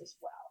boundaries as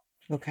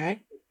well.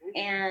 Okay.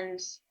 And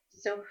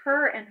so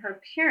her and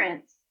her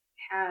parents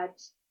had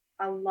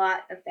a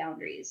lot of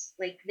boundaries.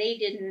 Like they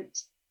didn't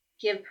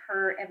give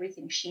her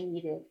everything she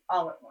needed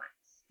all at once.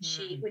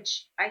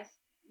 Which I,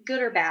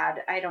 good or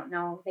bad, I don't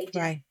know.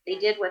 Right. They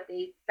did what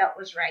they felt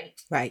was right.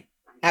 Right.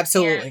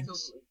 Absolutely. And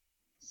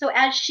so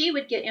as she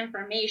would get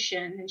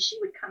information, and she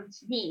would come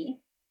to me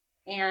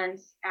and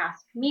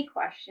ask me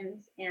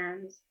questions,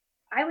 and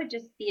I would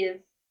just be as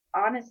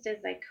honest as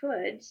I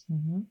could.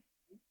 Mm-hmm.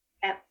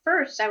 At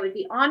first, I would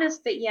be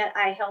honest, but yet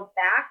I held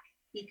back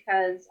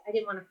because I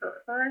didn't want to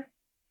hurt her.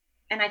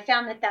 And I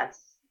found that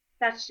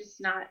that's just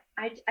not.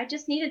 I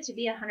just needed to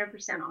be 100%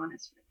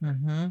 honest with her.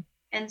 Mm-hmm.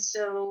 And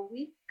so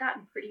we've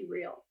gotten pretty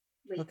real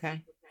lately.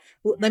 Okay.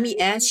 Well, let me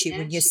ask you,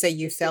 when you say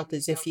you felt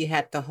as if you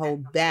had to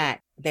hold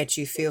back, that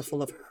you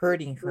fearful of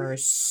hurting her,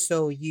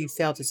 so you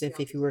felt as if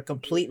you were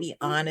completely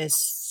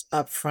honest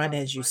up front,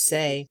 as you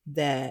say,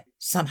 that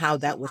somehow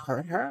that would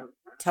hurt her?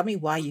 Tell me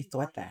why you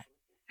thought that.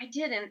 I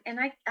didn't, and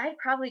I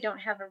probably don't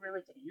have a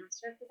really good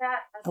answer for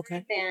that, other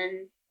Okay.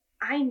 than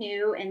I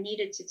knew and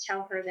needed to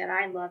tell her that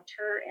I loved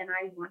her and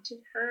I wanted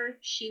her.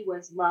 She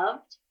was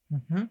loved.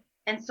 Mm-hmm.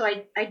 And so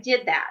I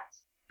did that.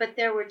 But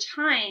there were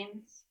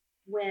times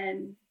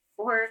when,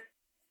 or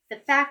the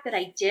fact that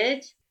I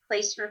did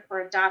place her for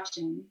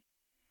adoption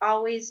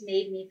always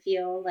made me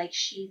feel like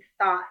she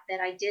thought that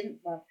I didn't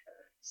love her.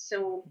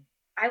 So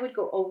I would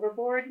go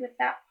overboard with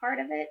that part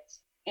of it.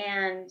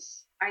 And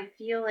I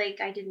feel like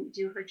I didn't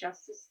do her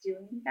justice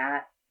doing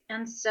that.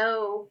 And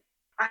so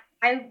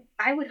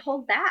I would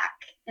hold back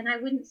and I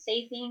wouldn't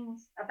say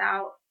things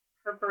about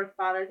her birth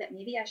father that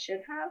maybe I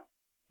should have.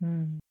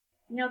 Mm.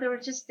 there were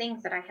just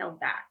things that I held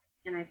back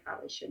and I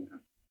probably shouldn't have.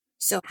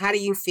 So how do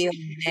you feel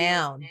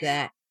now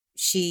that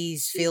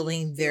she's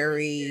feeling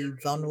very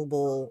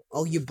vulnerable?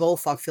 Oh, you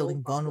both are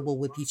feeling vulnerable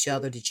with each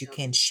other, that you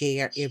can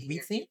share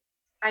everything?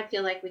 I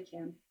feel like we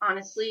can.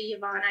 Honestly,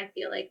 Yvonne, I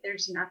feel like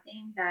there's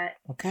nothing that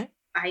Okay.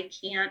 I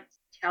can't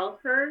tell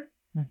her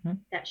Mm-hmm.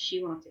 that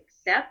she won't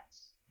accept.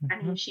 I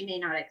Mm-hmm. mean, she may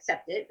not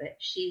accept it, but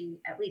she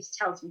at least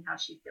tells me how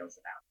she feels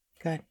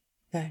about Good,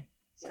 good,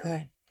 it.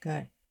 good,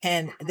 good.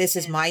 And this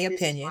is my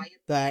opinion,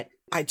 but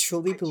I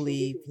truly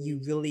believe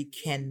you really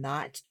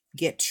cannot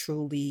get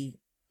truly,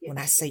 when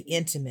I say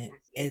intimate,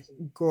 and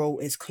grow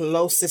as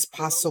close as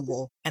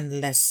possible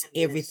unless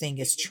everything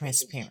is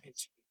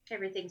transparent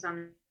Everything's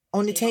on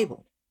on the the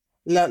table.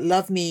 table.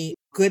 Love me,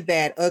 good,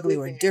 bad, ugly,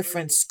 or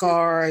indifferent,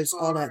 scars,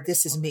 all that.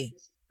 This is me.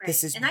 Right.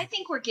 This is and me. I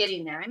think we're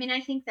getting there. I mean, I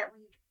think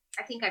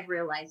I've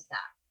realized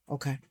that.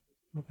 Okay.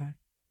 Okay.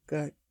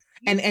 Good.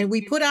 And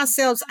we put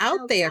ourselves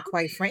out there,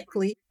 quite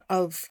frankly,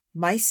 of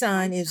my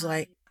son is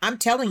like, I'm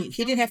telling you,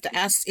 he didn't have to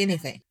ask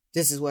anything.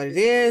 This is what it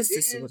is.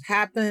 This is what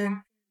happened.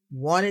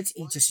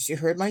 He just, you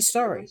heard my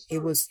story.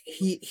 It was,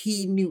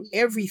 he knew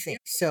everything.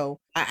 So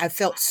I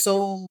felt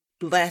so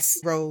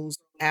blessed, Rose,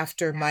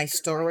 after my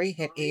story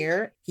had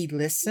aired. He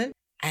listened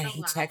and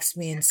he texted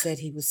me and said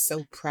he was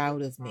so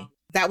proud of me.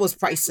 That was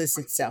priceless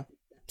itself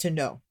to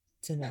know,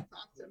 to know.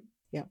 Awesome.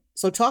 Yeah.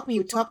 So talk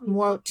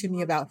more to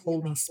me about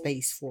holding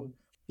space for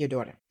your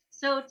daughter.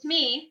 So to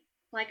me,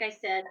 like I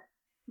said,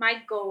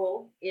 my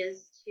goal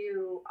is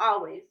to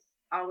always,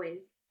 always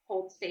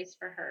hold space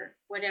for her.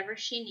 Whatever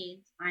she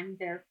needs, I'm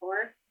there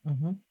for.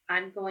 Mm-hmm.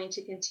 I'm going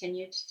to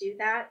continue to do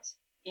that.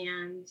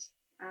 And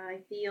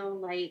I feel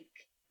like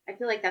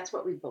that's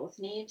what we both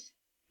need,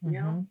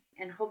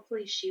 and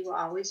hopefully she will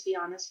always be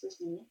honest with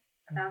me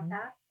about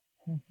that.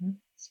 Mm-hmm.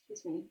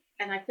 Excuse me.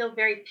 And I feel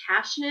very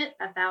passionate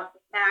about the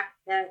fact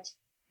that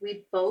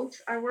we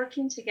both are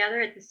working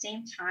together at the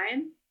same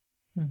time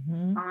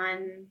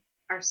on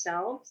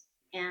ourselves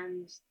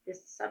and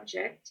this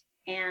subject,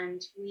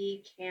 and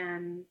we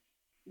can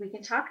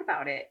talk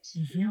about it.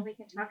 We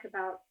can talk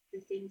about the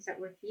things that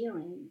we're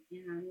feeling,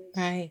 and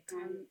Right.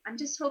 I'm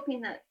just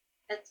hoping that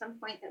at some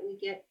point that we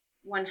get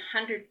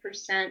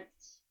 100%,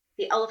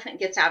 the elephant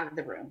gets out of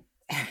the room.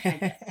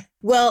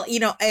 Well,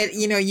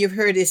 you've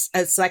heard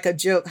it's like a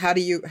joke. How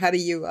do you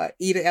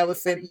eat an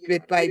elephant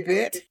bit by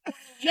bit?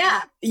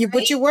 Yeah.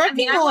 But you're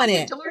working on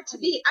it. I want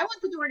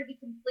the door to be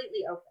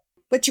completely open.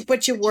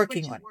 But you're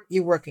working on it.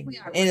 You're working on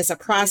it. And it's a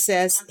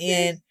process.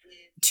 And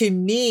to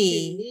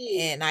me,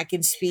 and I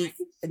can speak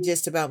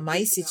just about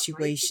my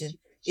situation,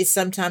 it's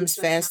sometimes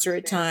faster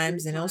at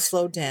times and it'll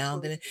slow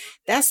down.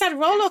 That's that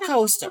roller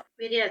coaster.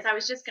 It is. I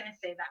was just going to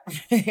say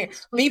that.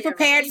 Be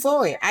prepared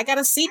for it. I got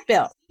a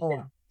seatbelt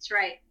on. That's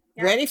right.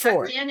 Yeah, ready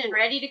for it. In and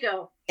ready to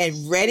go.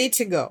 And ready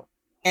to go.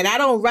 And I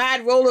don't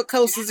ride roller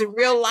coasters in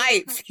real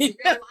life,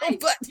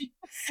 but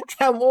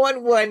I'm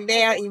on one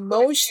now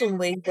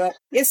emotionally, but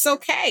it's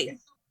okay.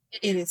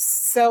 It is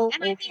so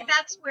And I think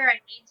that's where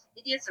it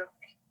is okay.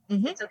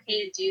 Mm-hmm. It's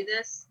okay to do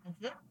this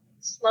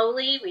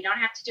slowly. We don't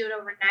have to do it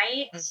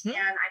overnight. And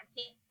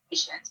I'm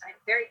patient. I'm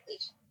very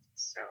patient.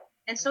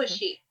 So is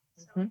she.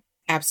 So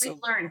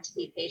absolutely. We've learned to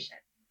be patient.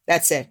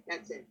 That's it.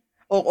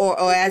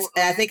 Or as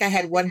I think I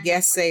had one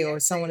guest say, or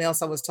someone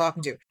else I was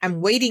talking to,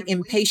 I'm waiting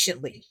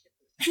impatiently.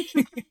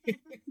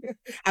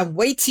 I'm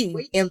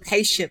waiting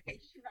impatiently.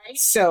 Right?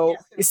 So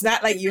it's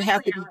not like you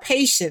have to be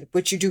patient,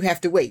 but you do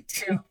have to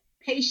wait.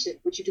 Patient,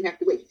 but you do have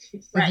to wait.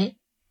 Right.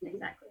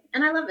 Exactly.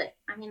 And I love it.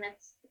 I mean,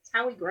 it's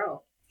how we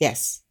grow.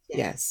 Yes.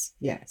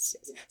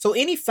 So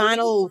any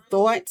final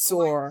thoughts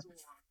or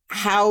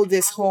how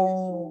this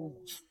whole,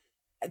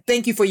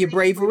 thank you for your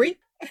bravery.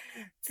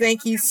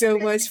 Thank you so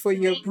much for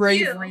your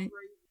bravery.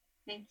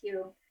 Thank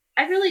you.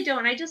 I really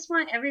don't. I just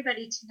want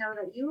everybody to know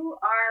that you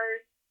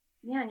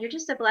are, you're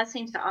just a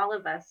blessing to all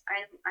of us.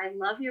 I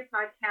love your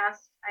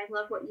podcast. I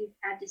love what you've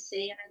had to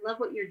say, and I love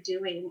what you're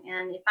doing.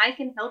 And if I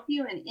can help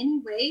you in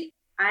any way,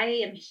 I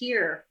am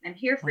here. I'm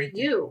here for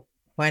you.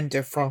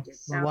 Wonderful.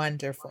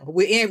 Wonderful.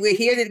 We're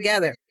here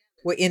together.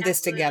 We're in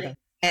this together.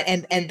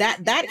 And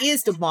that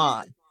is the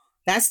bond.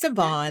 That's the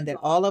bond that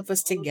all of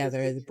us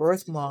together, the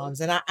birth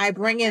moms, and I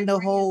bring in the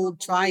whole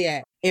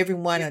triad,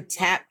 everyone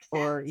tapped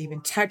or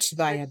even touched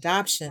by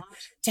adoption,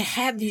 to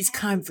have these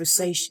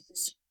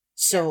conversations.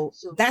 So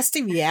that's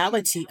the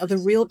reality of the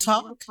real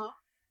talk,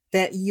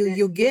 that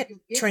you'll get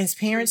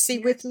transparency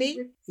with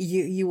me.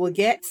 You will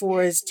get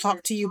for us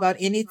talk to you about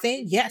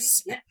anything.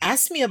 Yes.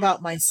 Ask me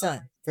about my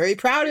son. Very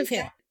proud of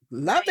him.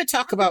 Love to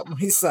talk about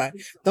my son.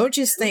 Don't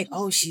just think,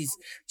 oh, she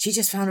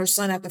just found her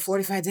son after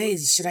 45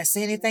 days. Should I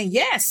say anything?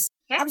 Yes,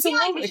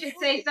 absolutely. You should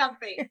say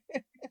something.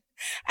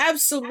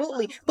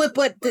 Absolutely. But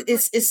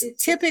it's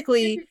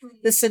typically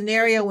the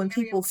scenario when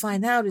people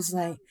find out is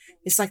like,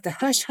 it's like the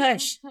hush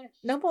hush.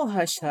 No more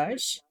hush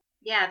hush.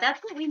 Yeah, that's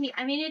what we need.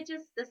 I mean,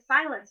 the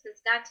silence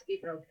has got to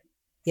be broken.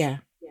 Yeah,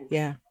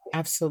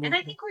 absolutely. And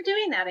I think we're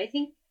doing that. I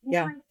think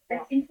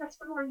that's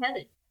where we're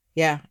headed.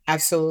 Yeah,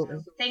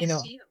 absolutely.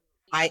 Thanks to you.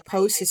 I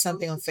posted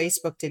something on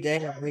Facebook today,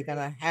 and we're going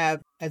to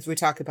have, as we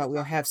talked about,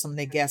 we'll have some of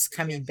the guests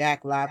coming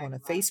back live on the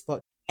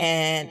Facebook.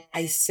 And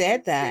I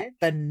said that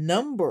the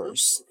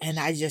numbers, and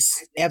I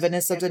just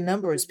evidence of the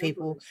numbers,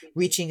 people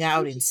reaching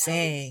out and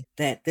saying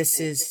that this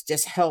is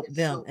just help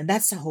them. And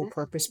that's the whole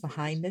purpose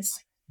behind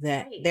this.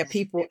 That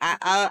people,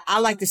 I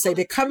like to say,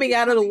 they're coming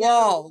out of the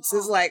walls.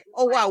 It's like,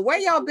 oh wow, where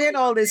y'all been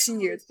all this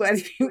years?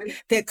 But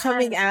they're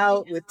coming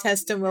out with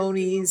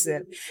testimonies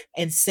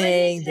and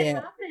saying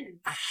that,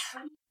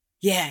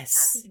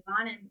 yes.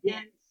 And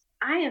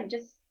I am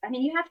just, I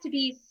mean, you have to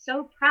be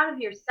so proud of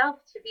yourself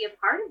to be a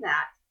part of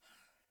that.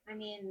 I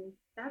mean,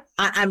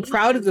 I'm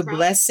proud of the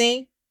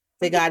blessing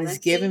that God has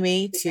given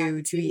me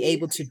to be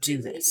able to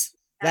do this.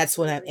 That's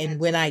what and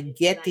when I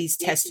get these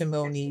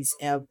testimonies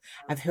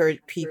I've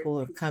heard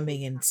people are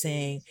coming and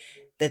saying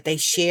that they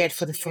shared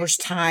for the first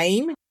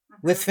time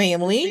with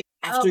family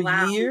after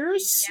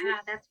years. Yeah,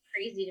 that's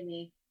crazy to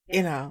me.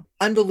 You know,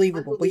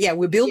 unbelievable. But yeah,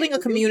 we're building a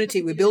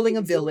community. We're building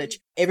a village.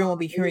 Everyone will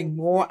be hearing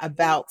more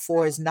about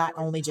for is not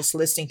only just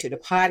listening to the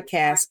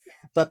podcast,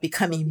 but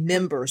becoming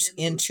members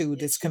into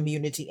this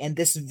community and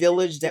this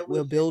village that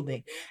we're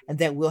building, and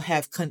that we'll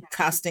have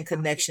constant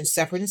connection,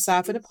 separate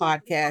aside for the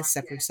podcast,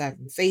 separate aside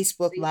from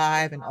Facebook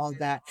Live and all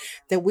that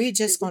we're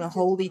just going to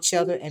hold each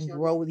other and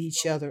grow with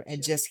each other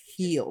and just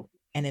heal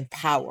and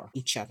empower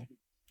each other.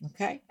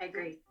 Okay? I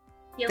agree.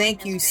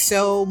 Thank you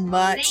so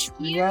much,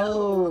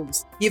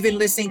 Rose. You've been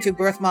listening to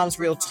Birth Moms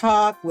Real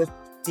Talk with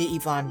the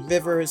Yvonne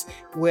Rivers,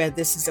 where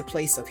this is a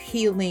place of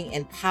healing,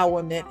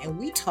 empowerment, and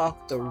we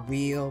talk the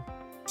real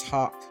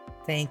talk.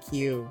 Thank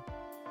you.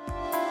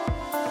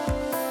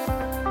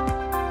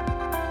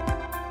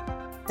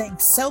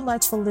 Thanks so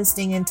much for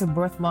listening into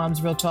Birth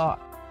Moms Real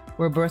Talk,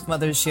 where birth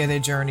mothers share their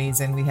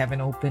journeys and we have an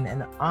open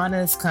and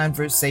honest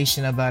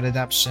conversation about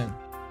adoption.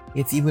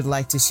 If you would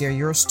like to share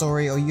your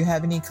story or you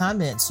have any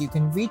comments, you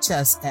can reach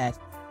us at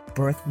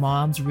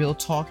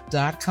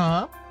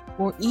birthmomsrealtalk.com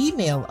or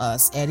email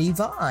us at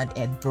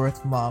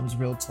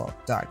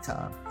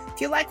yvonne@birthmomsrealtalk.com.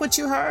 If you like what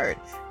you heard,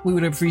 we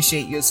would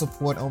appreciate your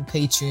support on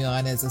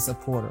Patreon as a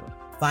supporter.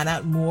 Find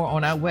out more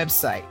on our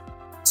website.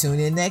 Tune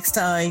in next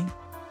time.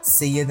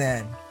 See you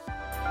then.